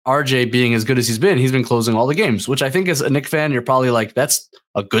RJ, being as good as he's been closing all the games, which I think as a Knicks fan, you're probably like, that's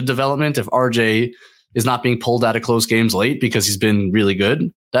a good development. If RJ is not being pulled out of close games late because he's been really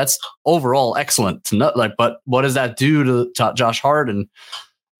good, that's overall excellent to know. But what does that do to Josh Hart? And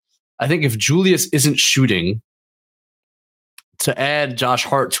I think if Julius isn't shooting, to add Josh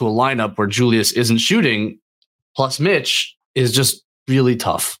Hart to a lineup where Julius isn't shooting plus Mitch is just really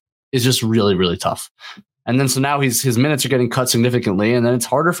tough. It's just really, really tough. And then so now his minutes are getting cut significantly, and then it's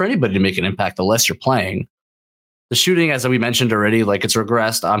harder for anybody to make an impact unless you're playing. The shooting, as we mentioned already, like it's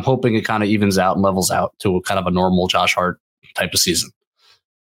regressed. I'm hoping it kind of evens out and levels out to a kind of a normal Josh Hart type of season.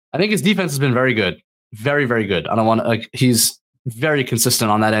 I think his defense has been very good. Very, very good. I don't want to he's very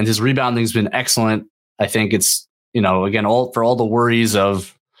consistent on that end. His rebounding has been excellent. I think it's, again, all the worries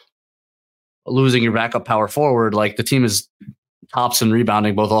of losing your backup power forward, like the team is tops in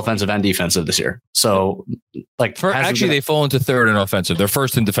rebounding, both offensive and defensive this year. So they fall into third in offensive. They're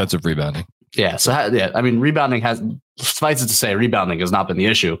first in defensive rebounding. Yeah. So, I mean, rebounding suffice it to say, rebounding has not been the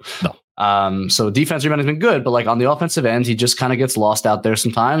issue. No. So defense rebounding has been good, but like on the offensive end, he just kind of gets lost out there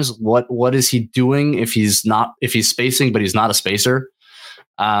sometimes. What is he doing if he's spacing, but he's not a spacer?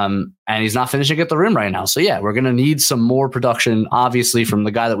 And he's not finishing at the rim right now. So yeah, we're going to need some more production, obviously, from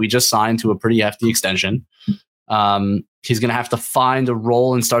the guy that we just signed to a pretty hefty extension. He's going to have to find a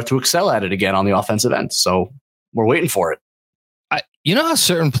role and start to excel at it again on the offensive end. So we're waiting for it. You know how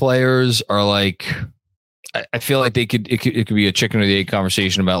certain players are like, I feel like it could be a chicken or the egg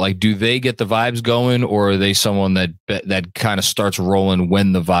conversation about like, do they get the vibes going, or are they someone that kind of starts rolling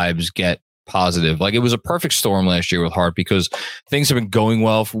when the vibes get positive? Like, it was a perfect storm last year with Hart because things have been going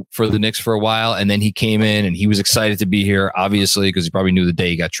well for the Knicks for a while, and then he came in and he was excited to be here, obviously, because he probably knew the day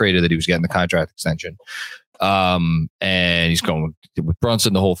he got traded that he was getting the contract extension. And he's going with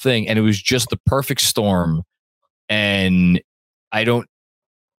Brunson, the whole thing, and it was just the perfect storm. And I don't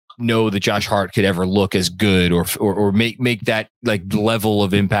know that Josh Hart could ever look as good or make that like level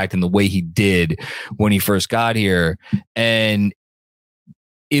of impact in the way he did when he first got here. And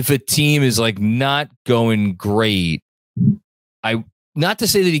if a team is like not going great, not to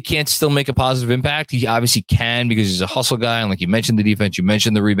say that he can't still make a positive impact. He obviously can, because he's a hustle guy. And like you mentioned the defense, you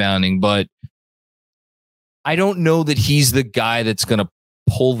mentioned the rebounding, but I don't know that he's the guy that's going to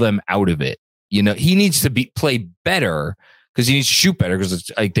pull them out of it. You know, he needs to play better, because he needs to shoot better, because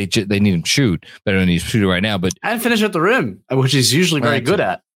it's like they need him to shoot better than he's shooting right now. But and finish at the rim, which he's usually very good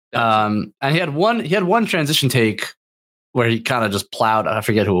at. And he had one transition take where he kind of just plowed. I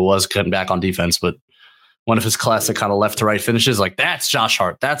forget who it was cutting back on defense, but one of his classic kind of left to right finishes, like that's Josh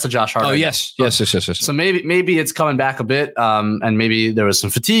Hart. That's a Josh Hart. Oh, yes. So maybe it's coming back a bit, and maybe there was some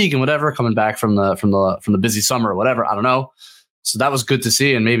fatigue and whatever coming back from the busy summer or whatever. I don't know. So that was good to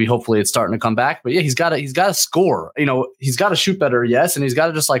see, and maybe hopefully it's starting to come back. But yeah, he's got to score. You know, he's got to shoot better, yes, and he's got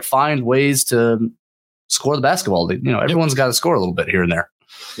to just like find ways to score the basketball. You know, everyone's got to score a little bit here and there.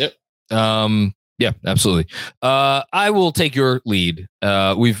 Yep. Yeah, absolutely. I will take your lead.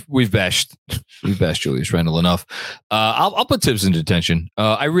 We've bashed Julius Randle enough. I'll put Tibbs in detention.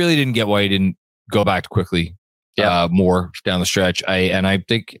 I really didn't get why he didn't go back quickly. More down the stretch.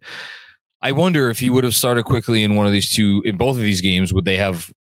 I wonder if he would have started quickly in both of these games, would they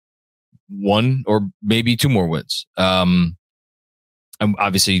have one or maybe two more wins?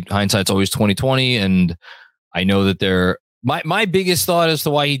 Obviously hindsight's always 20/20, and I know that my biggest thought as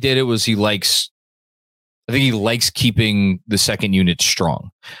to why he did it was he likes keeping the second unit strong,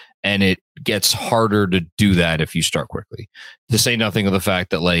 and it gets harder to do that if you start quickly. To say nothing of the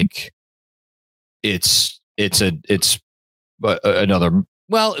fact that like it's another.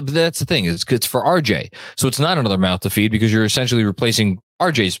 Well, that's the thing. It's for RJ, so it's not another mouth to feed, because you're essentially replacing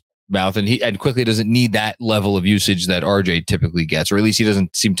RJ's mouth, and quickly doesn't need that level of usage that RJ typically gets, or at least he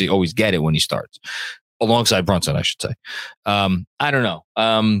doesn't seem to always get it when he starts, alongside Brunson, I should say. I don't know,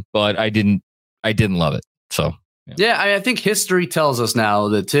 but I didn't love it. So yeah, I think history tells us now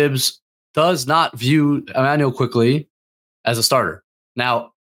that Tibbs does not view Emmanuel Quickley as a starter.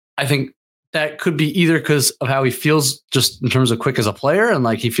 Now, I think that could be either because of how he feels just in terms of Quick as a player, and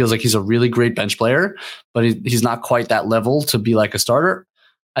like he feels like he's a really great bench player, but he's not quite that level to be like a starter.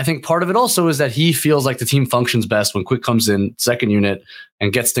 I think part of it also is that he feels like the team functions best when Quick comes in second unit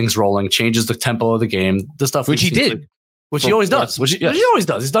and gets things rolling, changes the tempo of the game, the stuff which he did. Which he always does. Which he always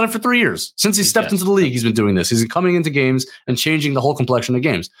does. He's done it for 3 years. Since he stepped into the league, he's been doing this. He's coming into games and changing the whole complexion of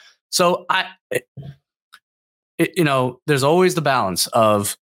games. So there's always the balance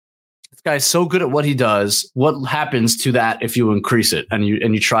of, this guy's so good at what he does. What happens to that if you increase it and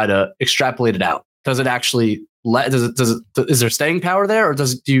you try to extrapolate it out? Does it actually is there staying power there, or do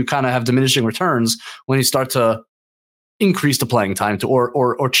you kind of have diminishing returns when you start to increase the playing time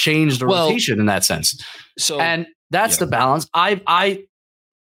or change the rotation in that sense? And that's the balance. I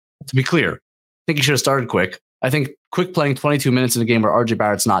to be clear, I think he should have started Quick. I think Quick playing 22 minutes in a game where RJ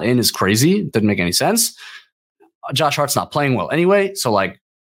Barrett's not in is crazy. Didn't make any sense. Josh Hart's not playing well anyway, so like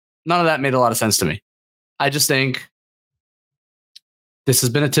none of that made a lot of sense to me. I just think this has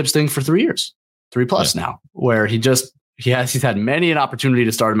been a Tibbs thing for 3 years, 3+ now, where he's had many an opportunity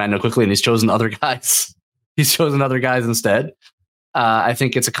to start Emmanuel Quickley, and he's chosen other guys. He's chosen other guys instead. I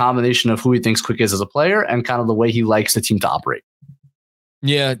think it's a combination of who he thinks Quick is as a player and kind of the way he likes the team to operate.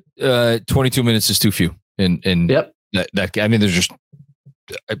 Yeah, 22 minutes is too few. And that I mean, there's just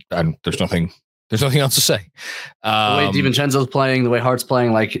there's nothing else to say. The way DiVincenzo's playing, the way Hart's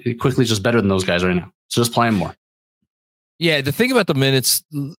playing, like Quickly's just better than those guys right now. So just play him more. Yeah, the thing about the minutes,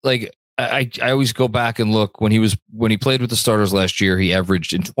 like I always go back and look when he played with the starters last year, he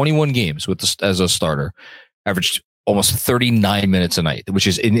averaged in 21 games as a starter, averaged almost 39 minutes a night, which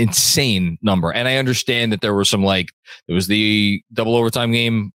is an insane number. And I understand that there was the double overtime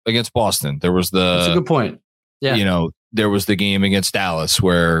game against Boston. That's a good point. Yeah. There was the game against Dallas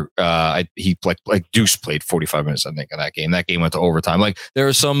where he Deuce played 45 minutes, I think, in that game. That game went to overtime. Like there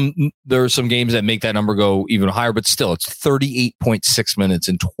are some games that make that number go even higher, but still it's 38.6 minutes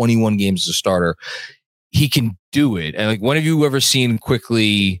in 21 games as a starter. He can do it. And like, when have you ever seen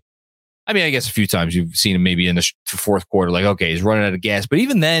Quickly? I mean, I guess a few times you've seen him maybe in the fourth quarter, like, okay, he's running out of gas. But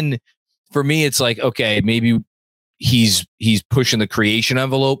even then, for me, it's like, okay, maybe he's pushing the creation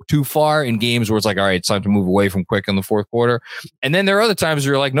envelope too far in games where it's like, all right, it's time to move away from Quick in the fourth quarter. And then there are other times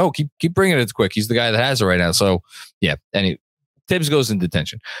where you're like, no, keep bringing it to Quick. He's the guy that has it right now. So yeah, Tibbs goes in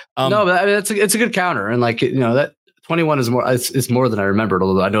detention. No, but I mean, it's a good counter. And like, that 21 is more, it's more than I remembered.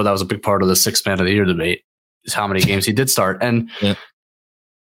 Although I know that was a big part of the 6th man of the year debate is how many games he did start. And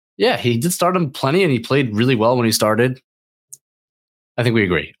yeah, he did start him plenty and he played really well when he started. I think we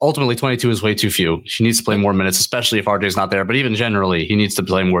agree. Ultimately, 22 is way too few. He needs to play more minutes, especially if RJ's not there. But even generally, he needs to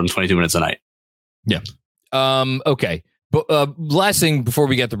play more than 22 minutes a night. Yeah. Okay. But last thing before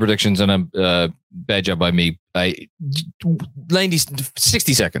we get the predictions, and bad job by me. 60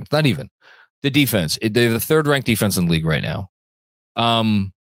 seconds, not even. The defense. They're the 3rd ranked defense in the league right now.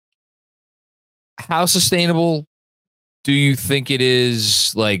 How sustainable do you think it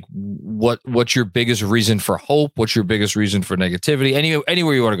is? Like, what's your biggest reason for hope? What's your biggest reason for negativity?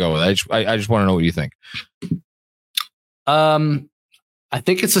 Anywhere you want to go with it. I just want to know what you think. I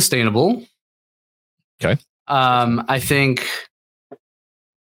think it's sustainable. Okay. I think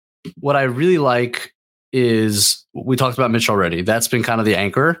what I really like is we talked about Mitch already. That's been kind of the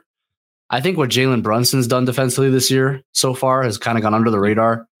anchor. I think what Jalen Brunson's done defensively this year so far has kind of gone under the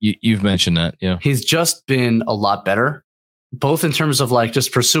radar. You've mentioned that. Yeah. He's just been a lot better, both in terms of like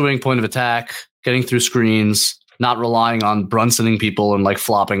just pursuing point of attack, getting through screens, not relying on Brunsoning people and like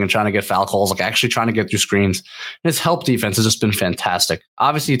flopping and trying to get foul calls, like actually trying to get through screens. And his help defense has just been fantastic.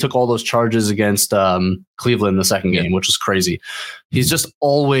 Obviously, he took all those charges against Cleveland in the second game, which was crazy. He's just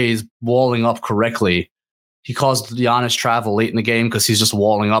always walling up correctly. He caused Giannis travel late in the game because he's just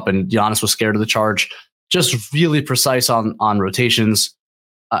walling up and Giannis was scared of the charge. Just really precise on rotations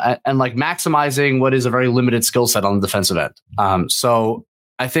and like maximizing what is a very limited skill set on the defensive end. So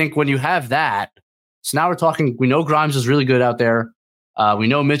I think when you have that, so now we're talking, we know Grimes is really good out there. We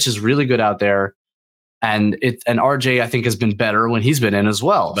know Mitch is really good out there. And RJ, I think, has been better when he's been in as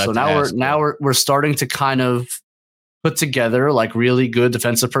well. So now we're starting to kind of put together like really good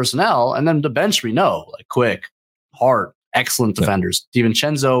defensive personnel. And then the bench, we know, like Quick, Hart, excellent defenders.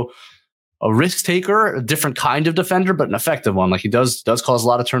 DiVincenzo, a risk taker, a different kind of defender, but an effective one. Like he does cause a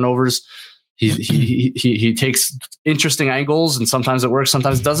lot of turnovers. He takes interesting angles and sometimes it works,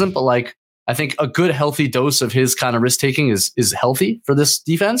 sometimes it doesn't. But like, I think a good healthy dose of his kind of risk taking is healthy for this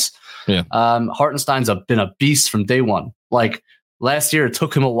defense. Yeah. Hartenstein's been a beast from day one. Like last year, it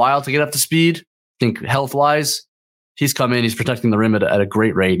took him a while to get up to speed. I think health wise, he's come in, he's protecting the rim at a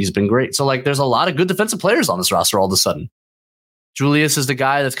great rate. He's been great. So like, there's a lot of good defensive players on this roster all of a sudden. Julius is the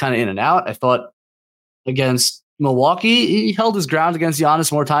guy that's kind of in and out. I thought against Milwaukee, he held his ground against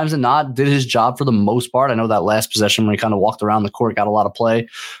Giannis more times than not, did his job for the most part. I know that last possession when he kind of walked around the court, got a lot of play.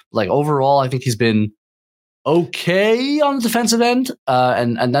 Like overall, I think he's been okay on the defensive end.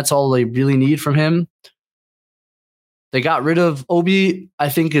 And that's all they really need from him. They got rid of Obi, I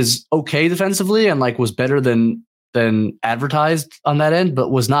think is okay defensively and like was better than advertised on that end, but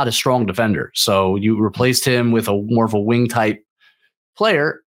was not a strong defender. So you replaced him with a more of a wing type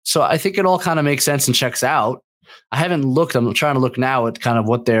player. So I think it all kind of makes sense and checks out. I haven't looked. I'm trying to look now at kind of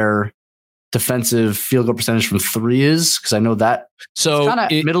what their defensive field goal percentage from 3 is, because I know that. So kind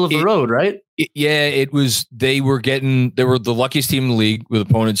of middle of the road, right? It was. They were the luckiest team in the league with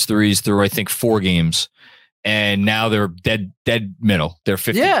opponents' threes through I think 4 games, and now they're dead middle. They're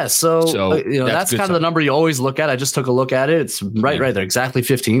 50. Yeah, so that's kind of the number you always look at. I just took a look at it. It's right there, exactly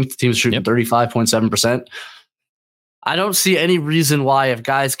 15th. The team's shooting 35.7%. I don't see any reason why if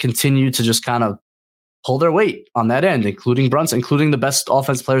guys continue to just kind of pull their weight on that end, including Brunson, including the best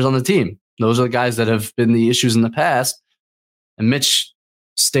offense players on the team. Those are the guys that have been the issues in the past. And Mitch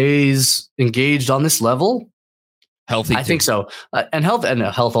stays engaged on this level. Healthy. I think so. And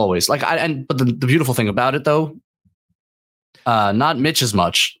health always. But the beautiful thing about it though, not Mitch as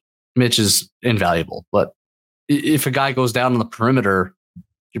much. Mitch is invaluable. But if a guy goes down on the perimeter,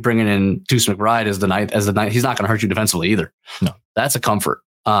 you're bringing in Deuce McBride as the ninth. He's not going to hurt you defensively either. No, that's a comfort.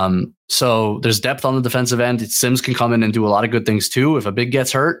 So there's depth on the defensive end. Sims can come in and do a lot of good things too if a big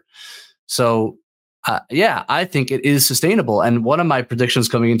gets hurt. So I think it is sustainable. And one of my predictions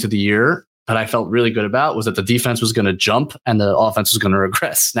coming into the year that I felt really good about was that the defense was going to jump and the offense was going to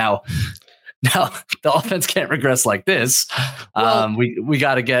regress. Now the offense can't regress like this. Well, we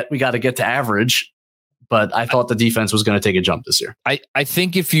got to get to average. But I thought the defense was going to take a jump this year. I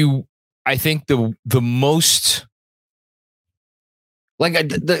think the most like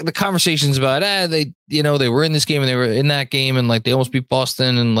the conversations about they were in this game and they were in that game and like they almost beat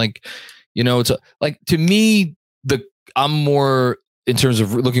Boston and like it's like to me I'm more in terms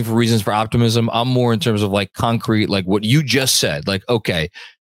of looking for reasons for optimism. I'm more in terms of like concrete, like what you just said. Like okay,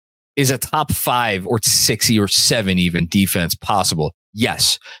 is a top 5 or 6 or 7 even defense possible?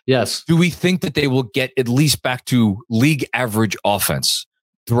 Yes. Do we think that they will get at least back to league average offense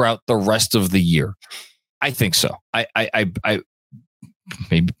throughout the rest of the year? I think so. I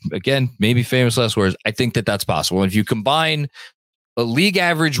maybe famous last words. I think that that's possible. And if you combine a league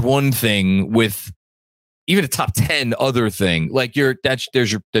average one thing with even a top 10 other thing, like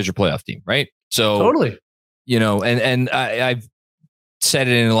there's your playoff team, right? So totally, and I've said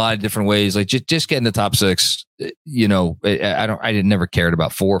it in a lot of different ways. Like just get in the top 6. I never cared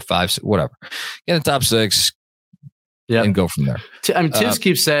about 4 or 5, whatever. Get in the top 6. Yeah, and go from there. Tibbs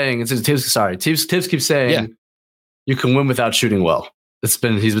keeps saying Tibbs keeps saying you can win without shooting well. He's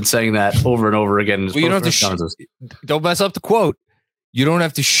been saying that over and over again. Well, you don't have to don't mess up the quote. You don't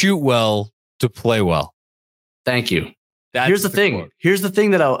have to shoot well to play well. Thank you. Here's the thing. Quote. Here's the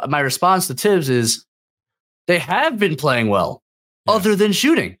thing that my response to Tibbs is they have been playing well, other than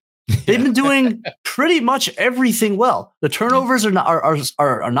shooting. They've been doing pretty much everything well. The turnovers are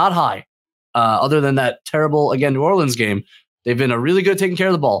not high. Other than that terrible, again, New Orleans game, they've been a really good taking care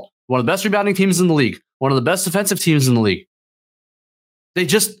of the ball. One of the best rebounding teams in the league. One of the best defensive teams in the league.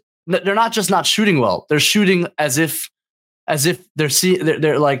 They're not just not shooting well. They're shooting as if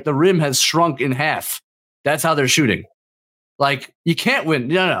they're like the rim has shrunk in half. That's how they're shooting. Like you can't win.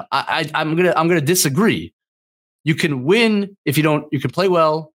 No. I'm gonna disagree. You can win if you don't. You can play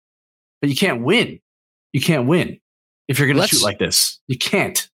well, but you can't win. You can't win if you're gonna shoot like this. You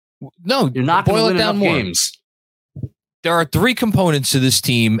can't. No, you're not going to win enough games. There are 3 components to this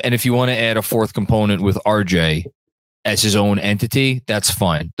team, and if you want to add a 4th component with RJ as his own entity, that's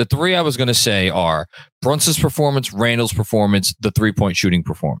fine. The 3 I was going to say are Brunson's performance, Randle's performance, the 3-point shooting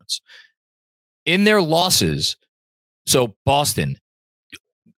performance. In their losses, so Boston,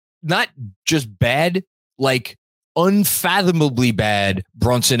 not just bad, like unfathomably bad,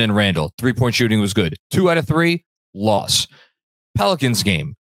 Brunson and Randle. 3-point shooting was good. 2 out of 3, loss. Pelicans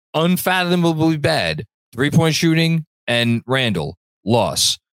game, unfathomably bad, 3-point shooting and Randle,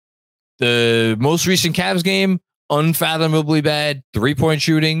 loss. The most recent Cavs game, unfathomably bad, 3-point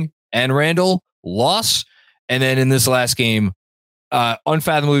shooting and Randle, loss. And then in this last game,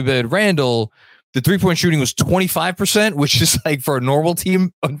 unfathomably bad Randle, the 3-point shooting was 25%, which is like for a normal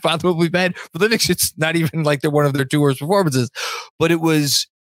team, unfathomably bad. For the Knicks, it's not even like they're one of their 2 worst performances, but it was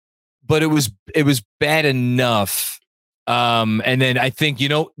bad enough. And then I think,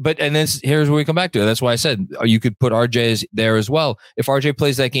 here's where we come back to it. That's why I said you could put RJ there as well. If RJ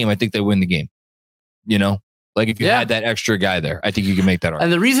plays that game, I think they win the game. Like if you had that extra guy there, I think you can make that argument.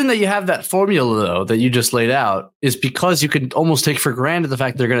 And the reason that you have that formula, though, that you just laid out is because you can almost take for granted the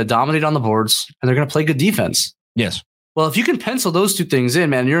fact they're going to dominate on the boards and they're going to play good defense. Yes. Well, if you can pencil those 2 things in,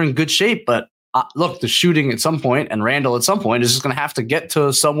 man, you're in good shape. But look, the shooting at some point and Randle at some point is just going to have to get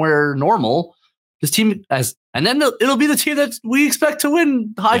to somewhere normal. This team and then it'll be the team that we expect to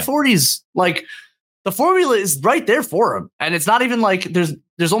win high 40s. Like the formula is right there for them. And it's not even like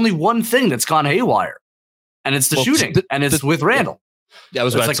there's only one thing that's gone haywire. And it's the shooting, and it's with Randle. Yeah, I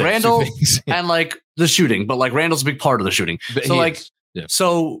was about to say Randle and like the shooting, but like Randle's a big part of the shooting.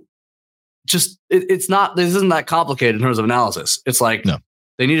 So it's not. This isn't that complicated in terms of analysis. It's like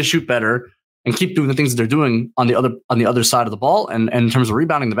they need to shoot better and keep doing the things that they're doing on the other side of the ball, and in terms of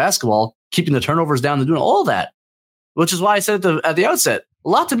rebounding the basketball, keeping the turnovers down, and doing all that. Which is why I said at the outset, a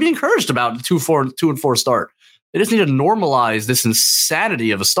lot to be encouraged about the 2-4 start. They just need to normalize this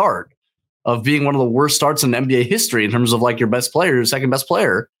insanity of a start. Of being one of the worst starts in NBA history in terms of like your best player, your second best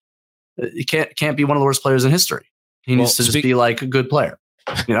player. You can't be one of the worst players in history. He needs to just be like a good player,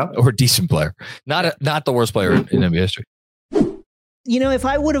 or a decent player, not the worst player in NBA history. If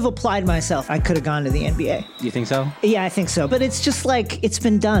I would have applied myself, I could have gone to the NBA. You think so? Yeah, I think so. But it's just like, it's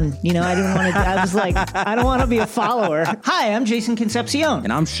been done. I didn't want to, I was like, I don't want to be a follower. Hi, I'm Jason Concepcion.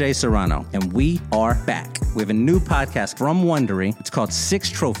 And I'm Shea Serrano. And we are back. We have a new podcast from Wondery. It's called 6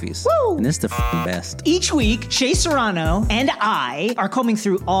 Trophies. Woo! And it's the best. Each week, Shea Serrano and I are combing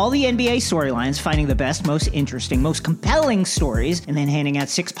through all the NBA storylines, finding the best, most interesting, most compelling stories, and then handing out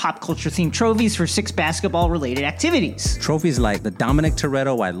 6 pop culture themed trophies for 6 basketball related activities. Trophies like the Dominic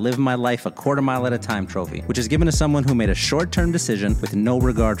Toretto I Live My Life a Quarter Mile at a Time trophy, which is given to someone who made a short-term decision with no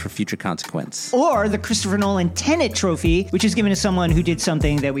regard for future consequence. Or the Christopher Nolan Tenet trophy, which is given to someone who did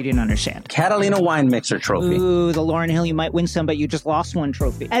something that we didn't understand. Catalina Wine Mixer trophy. Ooh, the Lauryn Hill You Might Win Some But You Just Lost One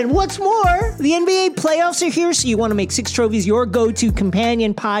trophy. And what's more, the NBA playoffs are here, so you want to make 6 Trophies your go-to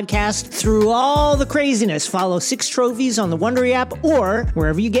companion podcast through all the craziness. Follow 6 Trophies on the Wondery app or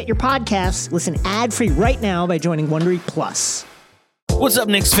wherever you get your podcasts. Listen ad-free right now by joining Wondery Plus. What's up,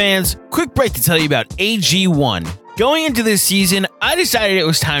 Knicks fans? Quick break to tell you about AG1. Going into this season, I decided it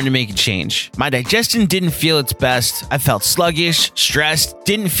was time to make a change. My digestion didn't feel its best. I felt sluggish, stressed,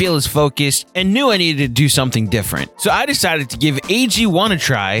 didn't feel as focused, and knew I needed to do something different. So I decided to give AG1 a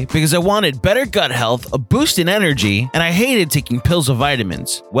try because I wanted better gut health, a boost in energy, and I hated taking pills or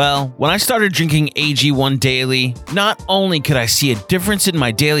vitamins. Well, when I started drinking AG1 daily, not only could I see a difference in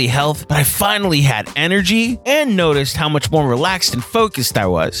my daily health, but I finally had energy and noticed how much more relaxed and focused I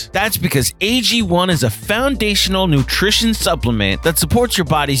was. That's because AG1 is a foundational nutrition supplement that supports your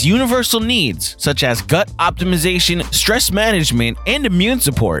body's universal needs, such as gut optimization, stress management, and immune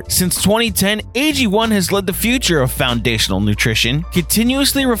support. Since 2010, AG1 has led the future of foundational nutrition,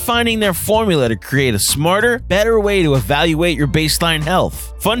 continuously refining their formula to create a smarter, better way to evaluate your baseline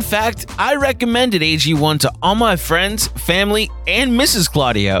health. Fun fact, I recommended AG1 to all my friends, family, and Mrs.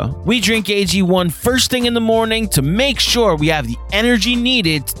 Claudio. We drink AG1 first thing in the morning to make sure we have the energy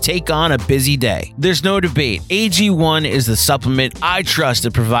needed to take on a busy day. There's no debate. AG1 is the supplement I trust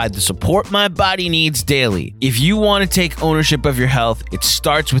to provide the support my body needs daily. If you want to take ownership of your health, it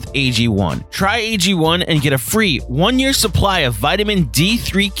starts with AG1. Try AG1 and get a free 1-year supply of vitamin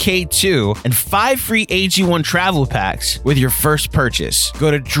D3K2 and 5 free AG1 travel packs with your first purchase.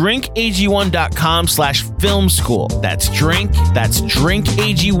 Go to drinkag1.com/filmschool. That's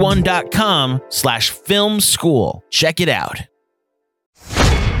drinkag1.com/filmschool. Check it out.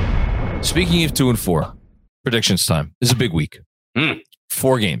 Speaking of 2 and 4, predictions time. This is a big week.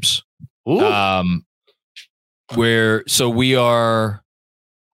 4 games. Ooh. I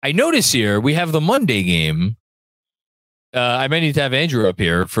notice here we have the Monday game. I may need to have Andrew up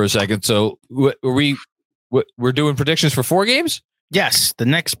here for a second. So we're doing predictions for 4 games? Yes, the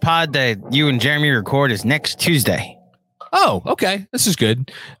next pod that you and Jeremy record is next Tuesday. Oh, okay. This is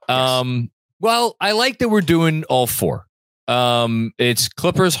good. Yes. Well, I like that we're doing all 4. It's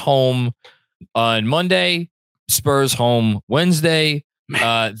Clippers home on Monday, Spurs home Wednesday,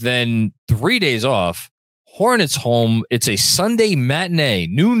 then 3 days off. Hornets home. It's a Sunday matinee,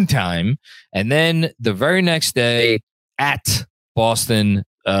 noontime, and then the very next day at Boston,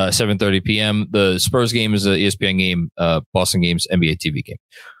 7:30 p.m. The Spurs game is an ESPN game. Boston game's NBA TV game.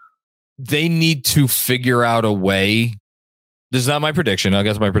 They need to figure out a way. This is not my prediction. I'll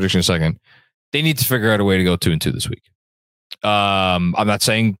get to my prediction in a second. They need to figure out a way to go 2-2 this week. I'm not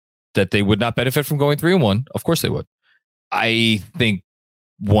saying that they would not benefit from going 3-1. Of course they would. I think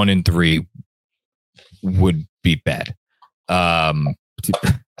 1-3 would be bad. Only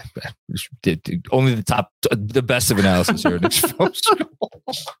the best of analysis here. Because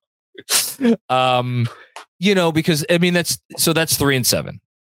I mean that's 3-7.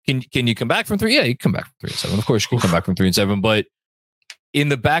 Can you come back from 3? Yeah, you can come back from 3-7. Of course, you can come back from 3-7. But in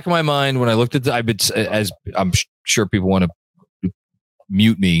the back of my mind, when I looked at as I'm sure people want to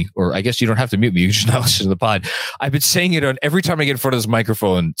mute me, or I guess you don't have to mute me. You can just not listen to the pod. I've been saying it on every time I get in front of this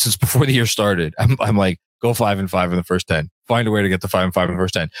microphone since before the year started. I'm like, go 5-5 in the first 10. Find a way to get to 5-5 in the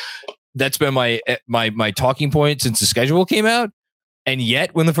first 10. That's been my talking point since the schedule came out. And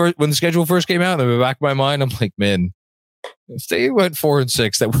yet, when the schedule first came out, in the back of my mind, I'm like, man, if they went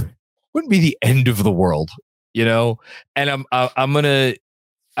 4-6, that wouldn't be the end of the world, And I'm gonna,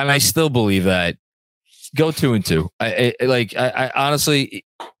 and I still believe that. Go 2-2. I honestly,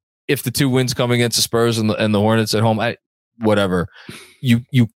 if the 2 wins come against the Spurs and the Hornets at home, whatever. You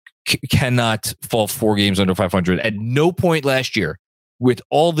cannot fall 4 games under 500. At no point last year, with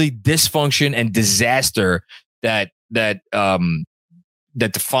all the dysfunction and disaster that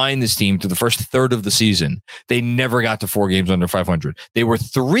defined this team to the first third of the season, they never got to 4 games under 500. They were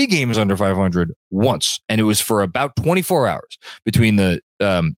 3 games under 500 once, and it was for about 24 hours between the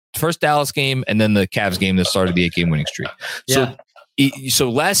first Dallas game and then the Cavs game that started the 8-game winning streak. Yeah. So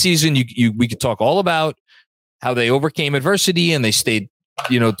last season, we could talk all about how they overcame adversity and they stayed,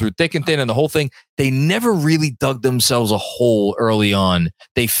 through thick and thin and the whole thing. They never really dug themselves a hole early on.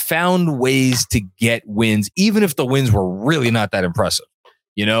 They found ways to get wins, even if the wins were really not that impressive.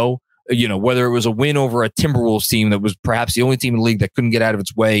 Whether it was a win over a Timberwolves team that was perhaps the only team in the league that couldn't get out of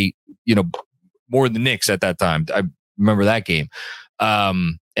its way, more than the Knicks at that time. I remember that game.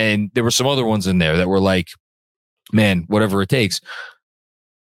 And there were some other ones in there that were like, man, whatever it takes.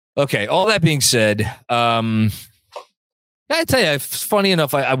 Okay. All that being said, I tell you, funny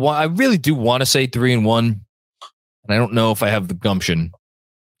enough, I really do want to say 3-1, and I don't know if I have the gumption.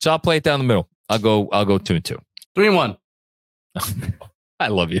 So I'll play it down the middle. I'll go 2-2. 3-1. I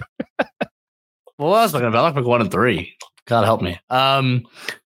love you. Well, what else am I going to bet? I'm like 1-3. God help me.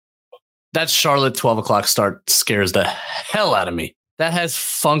 That Charlotte 12 o'clock start scares the hell out of me. That has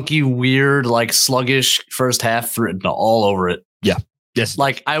funky, weird, sluggish first half written all over it. Yeah. Yes.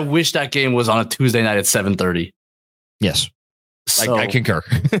 I wish that game was on a Tuesday night at 7:30. Yes, So, I concur.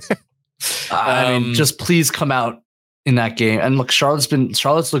 I mean, just please come out in that game. And look, Charlotte's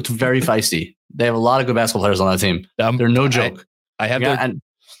looked very feisty. They have a lot of good basketball players on that team. They're no joke. I have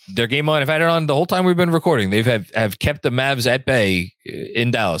their game on. I've had it on the whole time we've been recording. They've have kept the Mavs at bay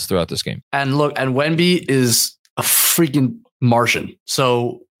in Dallas throughout this game. And look, and Wemby is a freaking Martian.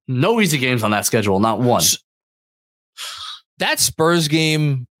 So no easy games on that schedule, not one. That Spurs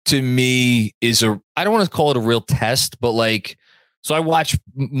game to me is I don't want to call it a real test, but like, so I watched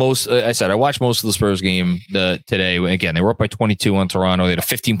most of the Spurs game today. Again, they were up by 22 on Toronto. They had a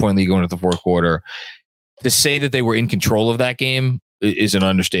 15-point lead going into the fourth quarter. To say that they were in control of that game is an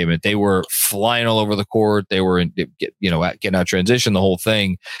understatement. They were flying all over the court. They were getting out transition, the whole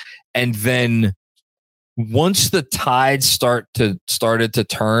thing. And then once the tide started to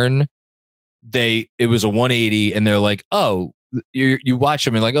turn, it was a 180, and they're like, oh, you watch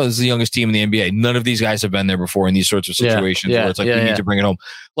them and like, oh, this is the youngest team in the NBA. None of these guys have been there before in these sorts of situations where it's like, we need to bring it home.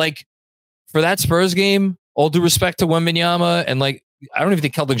 Like, for that Spurs game, all due respect to Wembanyama, and like, I don't even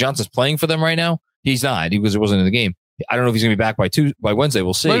think Keldon Johnson's playing for them right now. He's not. He wasn't in the game. I don't know if he's going to be back by Wednesday.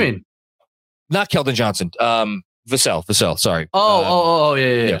 We'll see. What do you mean? Not Keldon Johnson. Vassell. Sorry.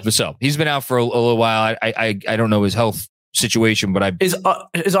 Yeah. Vassell. He's been out for a little while. I don't know his health situation, but is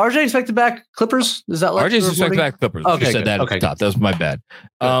RJ expected back Clippers? Is that like RJ's expected back Clippers? Okay, just said that at the top. That was my bad.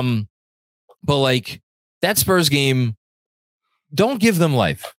 But like that Spurs game, don't give them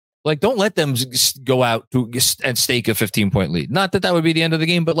life. Like, don't let them go out and stake a 15-point lead. Not that would be the end of the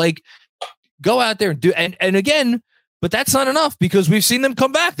game, but like, go out there and do. And again, but that's not enough because we've seen them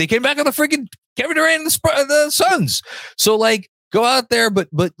come back. They came back on the freaking Kevin Durant and the Suns. So like, go out there, but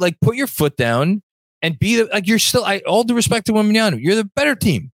like, put your foot down and be like, you're still. All due respect to Wembanyama, you're the better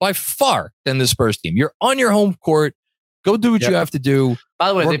team by far than the Spurs team. You're on your home court. Go do what you have to do. By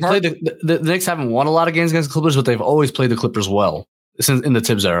the way, they played the Knicks haven't won a lot of games against the Clippers, but they've always played the Clippers well since in the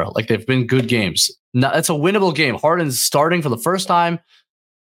Tibbs era. Like, they've been good games. Now, it's a winnable game. Harden's starting for the first time.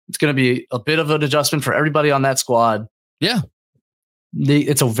 It's going to be a bit of an adjustment for everybody on that squad. Yeah,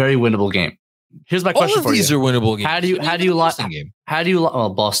 it's a very winnable game. Here's my question for you: these are winnable games. How do you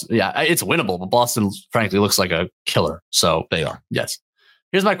Boston? Yeah, it's winnable, but Boston, frankly, looks like a killer. So they are. Yes.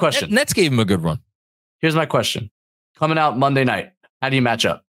 Here's my question. Nets gave him a good run. Here's my question: coming out Monday night, how do you match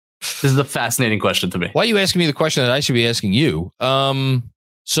up? This is a fascinating question to me. Why are you asking me the question that I should be asking you?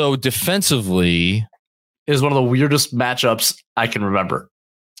 So defensively, is one of the weirdest matchups I can remember.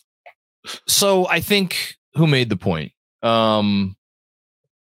 So I think who made the point? I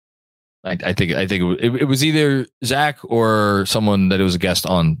think it was either Zach or someone that was a guest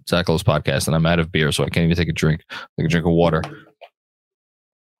on Zach Lowe's podcast, and I'm out of beer, so I can't even take a drink. Take a drink of water.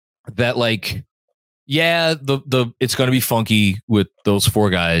 That like, yeah, the it's going to be funky with those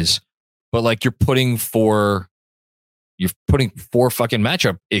four guys, but like you're putting four fucking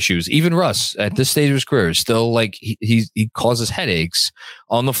matchup issues. Even Russ at this stage of his career is still like he causes headaches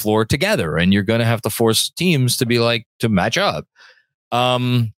on the floor together, and you're going to have to force teams to be like to match up.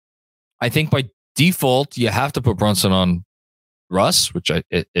 I think by default you have to put Brunson on Russ, which is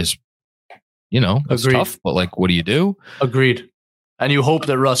it's tough. But like, what do you do? Agreed. And you hope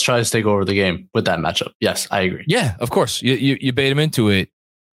that Russ tries to take over the game with that matchup. Yes, I agree. Yeah, of course. You bait him into it.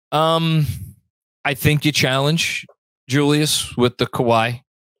 I think you challenge Julius with the Kawhi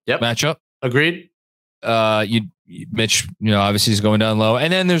matchup. Agreed. Mitch, obviously he's going down low,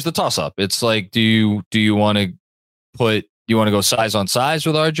 and then there's the toss up. It's like, do you want to go size on size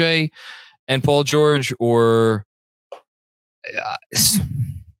with RJ and Paul George, or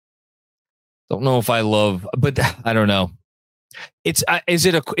don't know if I love, but I don't know. Is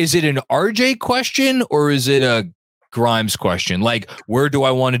it an RJ question or is it a Grimes question? Like, where do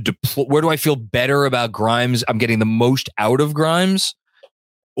I want to deploy? Where do I feel better about Grimes? I'm getting the most out of Grimes,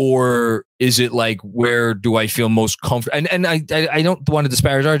 or is it like, where do I feel most comfortable? And I don't want to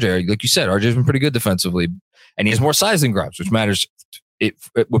disparage RJ. Like you said, RJ's been pretty good defensively, and he has more size than Grimes, which matters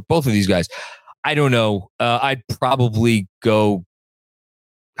with both of these guys. I don't know. I'd probably go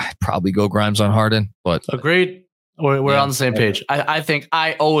Grimes on Harden, but agreed. We're on the same page. I think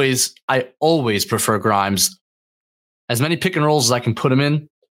I always prefer Grimes. As many pick and rolls as I can put him in,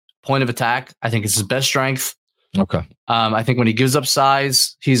 point of attack, I think it's his best strength. Okay. I think when he gives up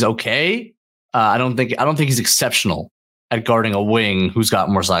size, he's okay. I don't think he's exceptional at guarding a wing who's got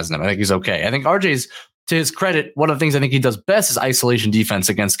more size than him. I think he's okay. I think RJ's, to his credit, one of the things I think he does best is isolation defense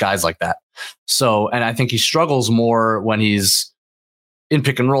against guys like that. So, and I think he struggles more when he's in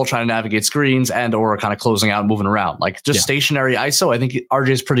pick and roll, trying to navigate screens and or kind of closing out and moving around. Like just stationary ISO, I think RJ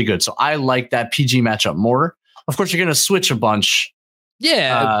is pretty good. So I like that PG matchup more. Of course, you're going to switch a bunch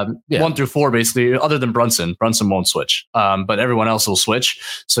Yeah. 1 through 4, basically, other than Brunson. Brunson won't switch, but everyone else will switch.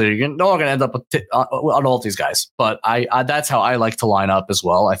 So you're all going to end up on all these guys. But I that's how I like to line up as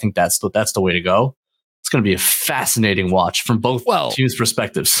well. I think that's the way to go. It's going to be a fascinating watch from both teams'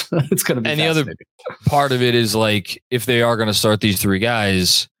 perspectives. It's going to be fascinating. The other part of it is like, if they are going to start these 3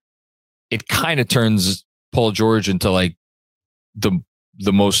 guys, it kind of turns Paul George into like the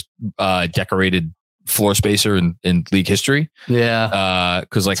most decorated floor spacer in league history. Yeah.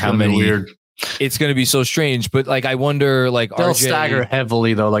 Because like how many weird. It's going to be so strange, but like I wonder, like they'll RJ, stagger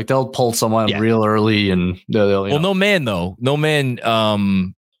heavily though. Like they'll pull someone real early, and no man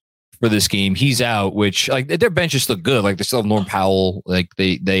for this game. He's out, which like their benches look good. Like they still have Norm Powell. Like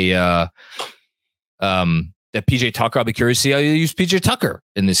they that PJ Tucker. I'll be curious to see how you use PJ Tucker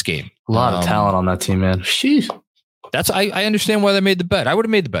in this game. A lot of talent on that team, man. Sheesh. That's I understand why they made the bet. I would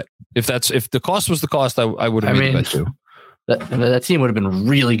have made the bet if the cost was the cost. I would have made the bet too. That team would have been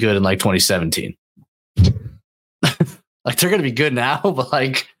really good in like 2017. Like they're gonna be good now, but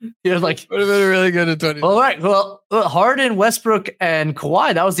like like would have been really good in 20. All right, well, Harden, Westbrook, and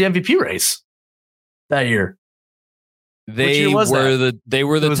Kawhi. That was the MVP race that year. They were the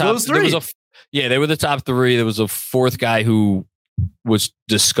top. Those 3. They were the top 3. There was a 4th guy who was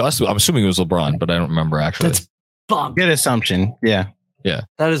discussed. I'm assuming it was LeBron, but I don't remember actually. That's bonkers. Good assumption. Yeah.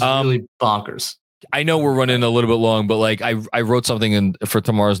 That is really bonkers. I know we're running a little bit long, but like I wrote something for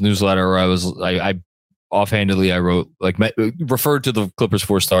tomorrow's newsletter where I offhandedly I wrote like referred to the Clippers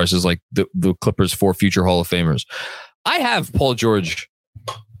 4 stars as like the Clippers 4 future Hall of Famers. I have Paul George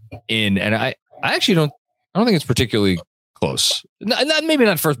in, and I actually don't think it's particularly close. Maybe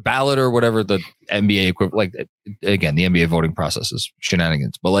not first ballot or whatever the NBA equivalent. Like again, the NBA voting process is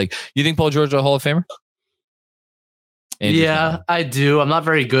shenanigans. But like, you think Paul George is a Hall of Famer? Yeah, I do. I'm not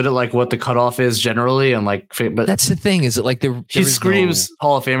very good at like what the cutoff is generally, and like, but that's the thing. Is it like he screams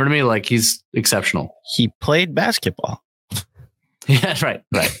Hall of Famer to me? Like he's exceptional. He played basketball. Yeah, right.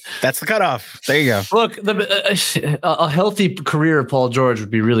 That's the cutoff. There you go. Look, a healthy career of Paul George would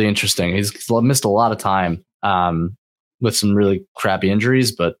be really interesting. He's missed a lot of time with some really crappy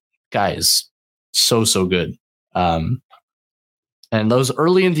injuries, but guy is so good. And those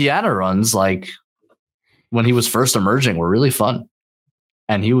early Indiana runs, like when he was first emerging, were really fun,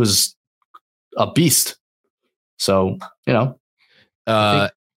 and he was a beast. So I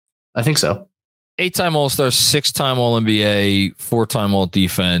think so. 8-time All-Star, 6-time All-NBA, 4-time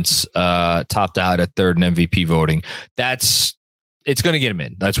All-Defense, topped out at 3rd in MVP voting. It's going to get him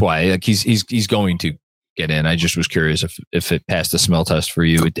in. That's why he's going to get in. I just was curious if it passed the smell test for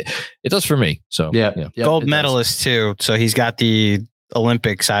you. It does for me. So yeah. Gold medalist too. So he's got the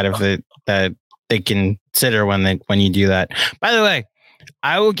Olympic side of it that they consider when you do that. By the way,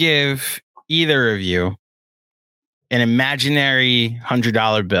 I will give either of you an imaginary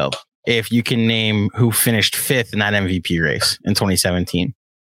 $100 bill if you can name who finished 5th in that MVP race in 2017.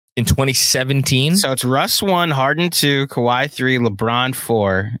 In 2017? So it's Russ 1, Harden 2, Kawhi 3, LeBron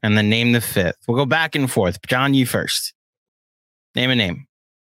 4, and then name the 5th. We'll go back and forth. John, you first. Name a name.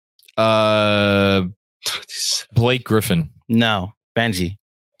 Blake Griffin. No. Benji.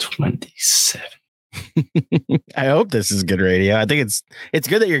 27. I hope this is good radio. I think it's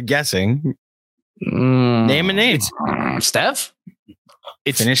good that you're guessing. Name a name. Steph?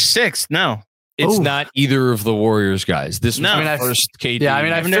 It finished 6th. No. It's not either of the Warriors guys. This was the first KD. Yeah,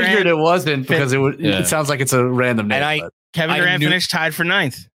 I figured it wasn't because it sounds like it's a random name. And Kevin Durant finished tied for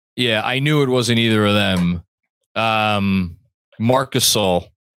 9th. Yeah, I knew it wasn't either of them. Marc Gasol.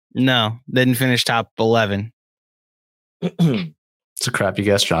 No, didn't finish top 11. It's a crappy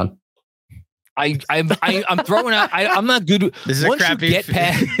guess, John. I'm throwing out. I'm not good. This is once a crappy.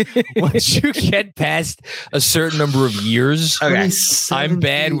 Once you get past a certain number of years, okay. I'm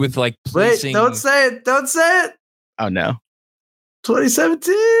bad with like placing. Wait, don't say it. Don't say it. Oh no.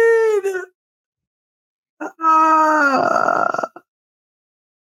 2017.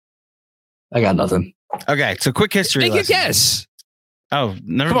 I got nothing. Okay, so quick history. Take a guess. Oh,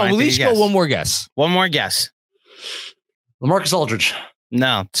 never Come mind. on, we'll each go one more guess. One more guess. LaMarcus Aldridge.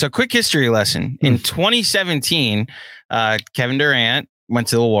 No. So quick history lesson. In 2017, Kevin Durant went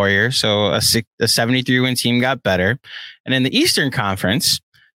to the Warriors. So a 73-win team got better. And in the Eastern Conference,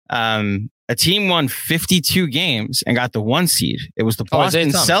 a team won 52 games and got the 1 seed. It was the Boston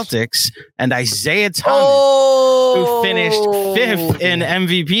Celtics and Isaiah Thomas, who finished 5th in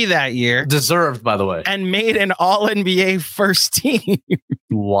MVP that year. Deserved, by the way. And made an All-NBA first team.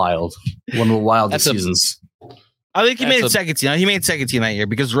 Wild. One of the wildest seasons. I think he made second team. He made second team that year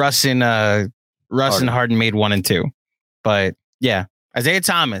because Russ and Harden made 1 and 2. But yeah, Isaiah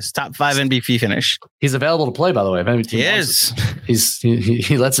Thomas, top 5 MVP finish. He's available to play, by the way. If any team He wants is. it.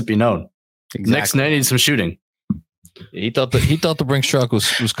 He lets it be known. Exactly. Knicks needs some shooting. He thought the Brinks truck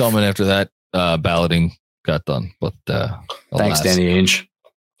was coming after that balloting got done, but Thanks, Danny Ainge.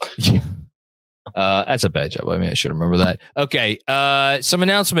 That's a bad job. I mean, I should remember that. Okay, some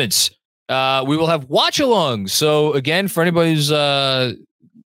announcements. We will have watch-alongs. So again, for anybody who's hasn't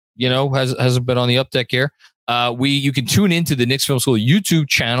been on the uptick here, you can tune into the Knicks Film School YouTube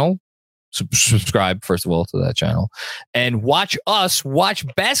channel. Subscribe first of all to that channel, and watch us watch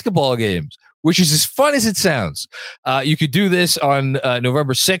basketball games, which is as fun as it sounds. You could do this on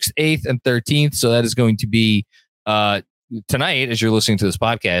November 6th, 8th, and 13th. So that is going to be tonight as you're listening to this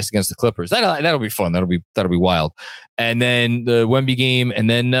podcast against the Clippers. That'll be fun. That'll be wild. And then the Wemby game, and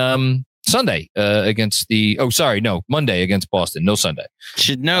then Sunday against Monday against Boston. No Sunday.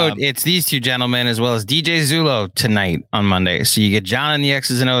 Should note it's these two gentlemen as well as DJ Zulo tonight on Monday. So you get John and the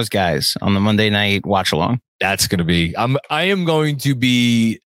X's and O's guys on the Monday night watch along. That's going to be. I am going to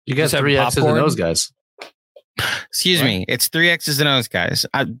be. You guys have 3 X's and O's guys. Excuse me. It's 3 X's and O's guys.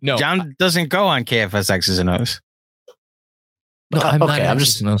 No, John doesn't go on KFS X's and O's. No, I'm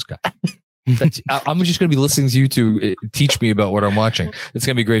just an O's guy. I'm just going to be listening to you to teach me about what I'm watching. It's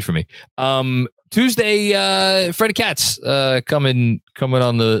going to be great for me. Tuesday, Freddie Katz coming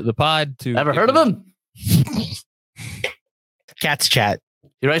on the pod. Ever heard of him? Katz Chat.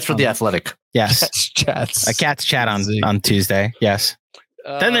 He writes for The Athletic. Yes. Chats. A Katz Chat on Tuesday. Yes.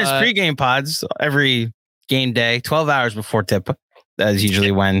 Then there's pregame pods every game day, 12 hours before tip. That is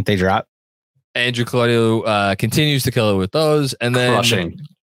usually when they drop. Andrew Claudio continues to kill it with those. And then Crushing.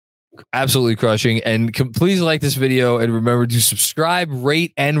 Absolutely crushing. And please like this video and remember to subscribe,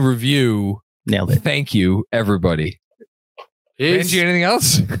 rate, and review. Nailed it. Thank you, everybody. Angie, anything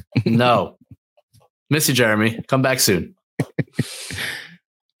else? No. Miss you, Jeremy. Come back soon.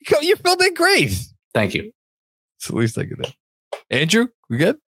 You filled in great. Thank you. It's the least I could do. Andrew, we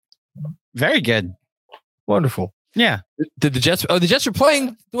good? Very good. Wonderful. Yeah. Did the Jets? Oh, the Jets are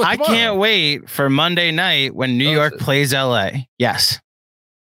playing. I can't wait for Monday night when New York plays LA. Yes.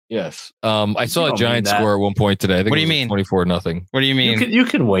 Yes. I saw a Giant score at one point today. I think what do you mean? 24-0. What do you mean? You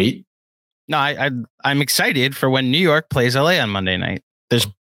can wait. No, I'm excited for when New York plays LA on Monday night. There's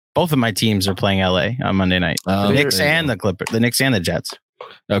both of my teams are playing LA on Monday night. The Knicks and the Clippers, the Knicks and the Jets.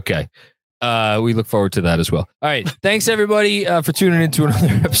 Okay. We look forward to that as well. All right. Thanks everybody for tuning into another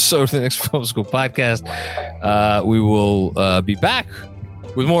episode of the Knicks Film School podcast. We will be back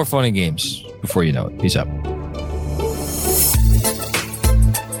with more fun and games before you know it. Peace out.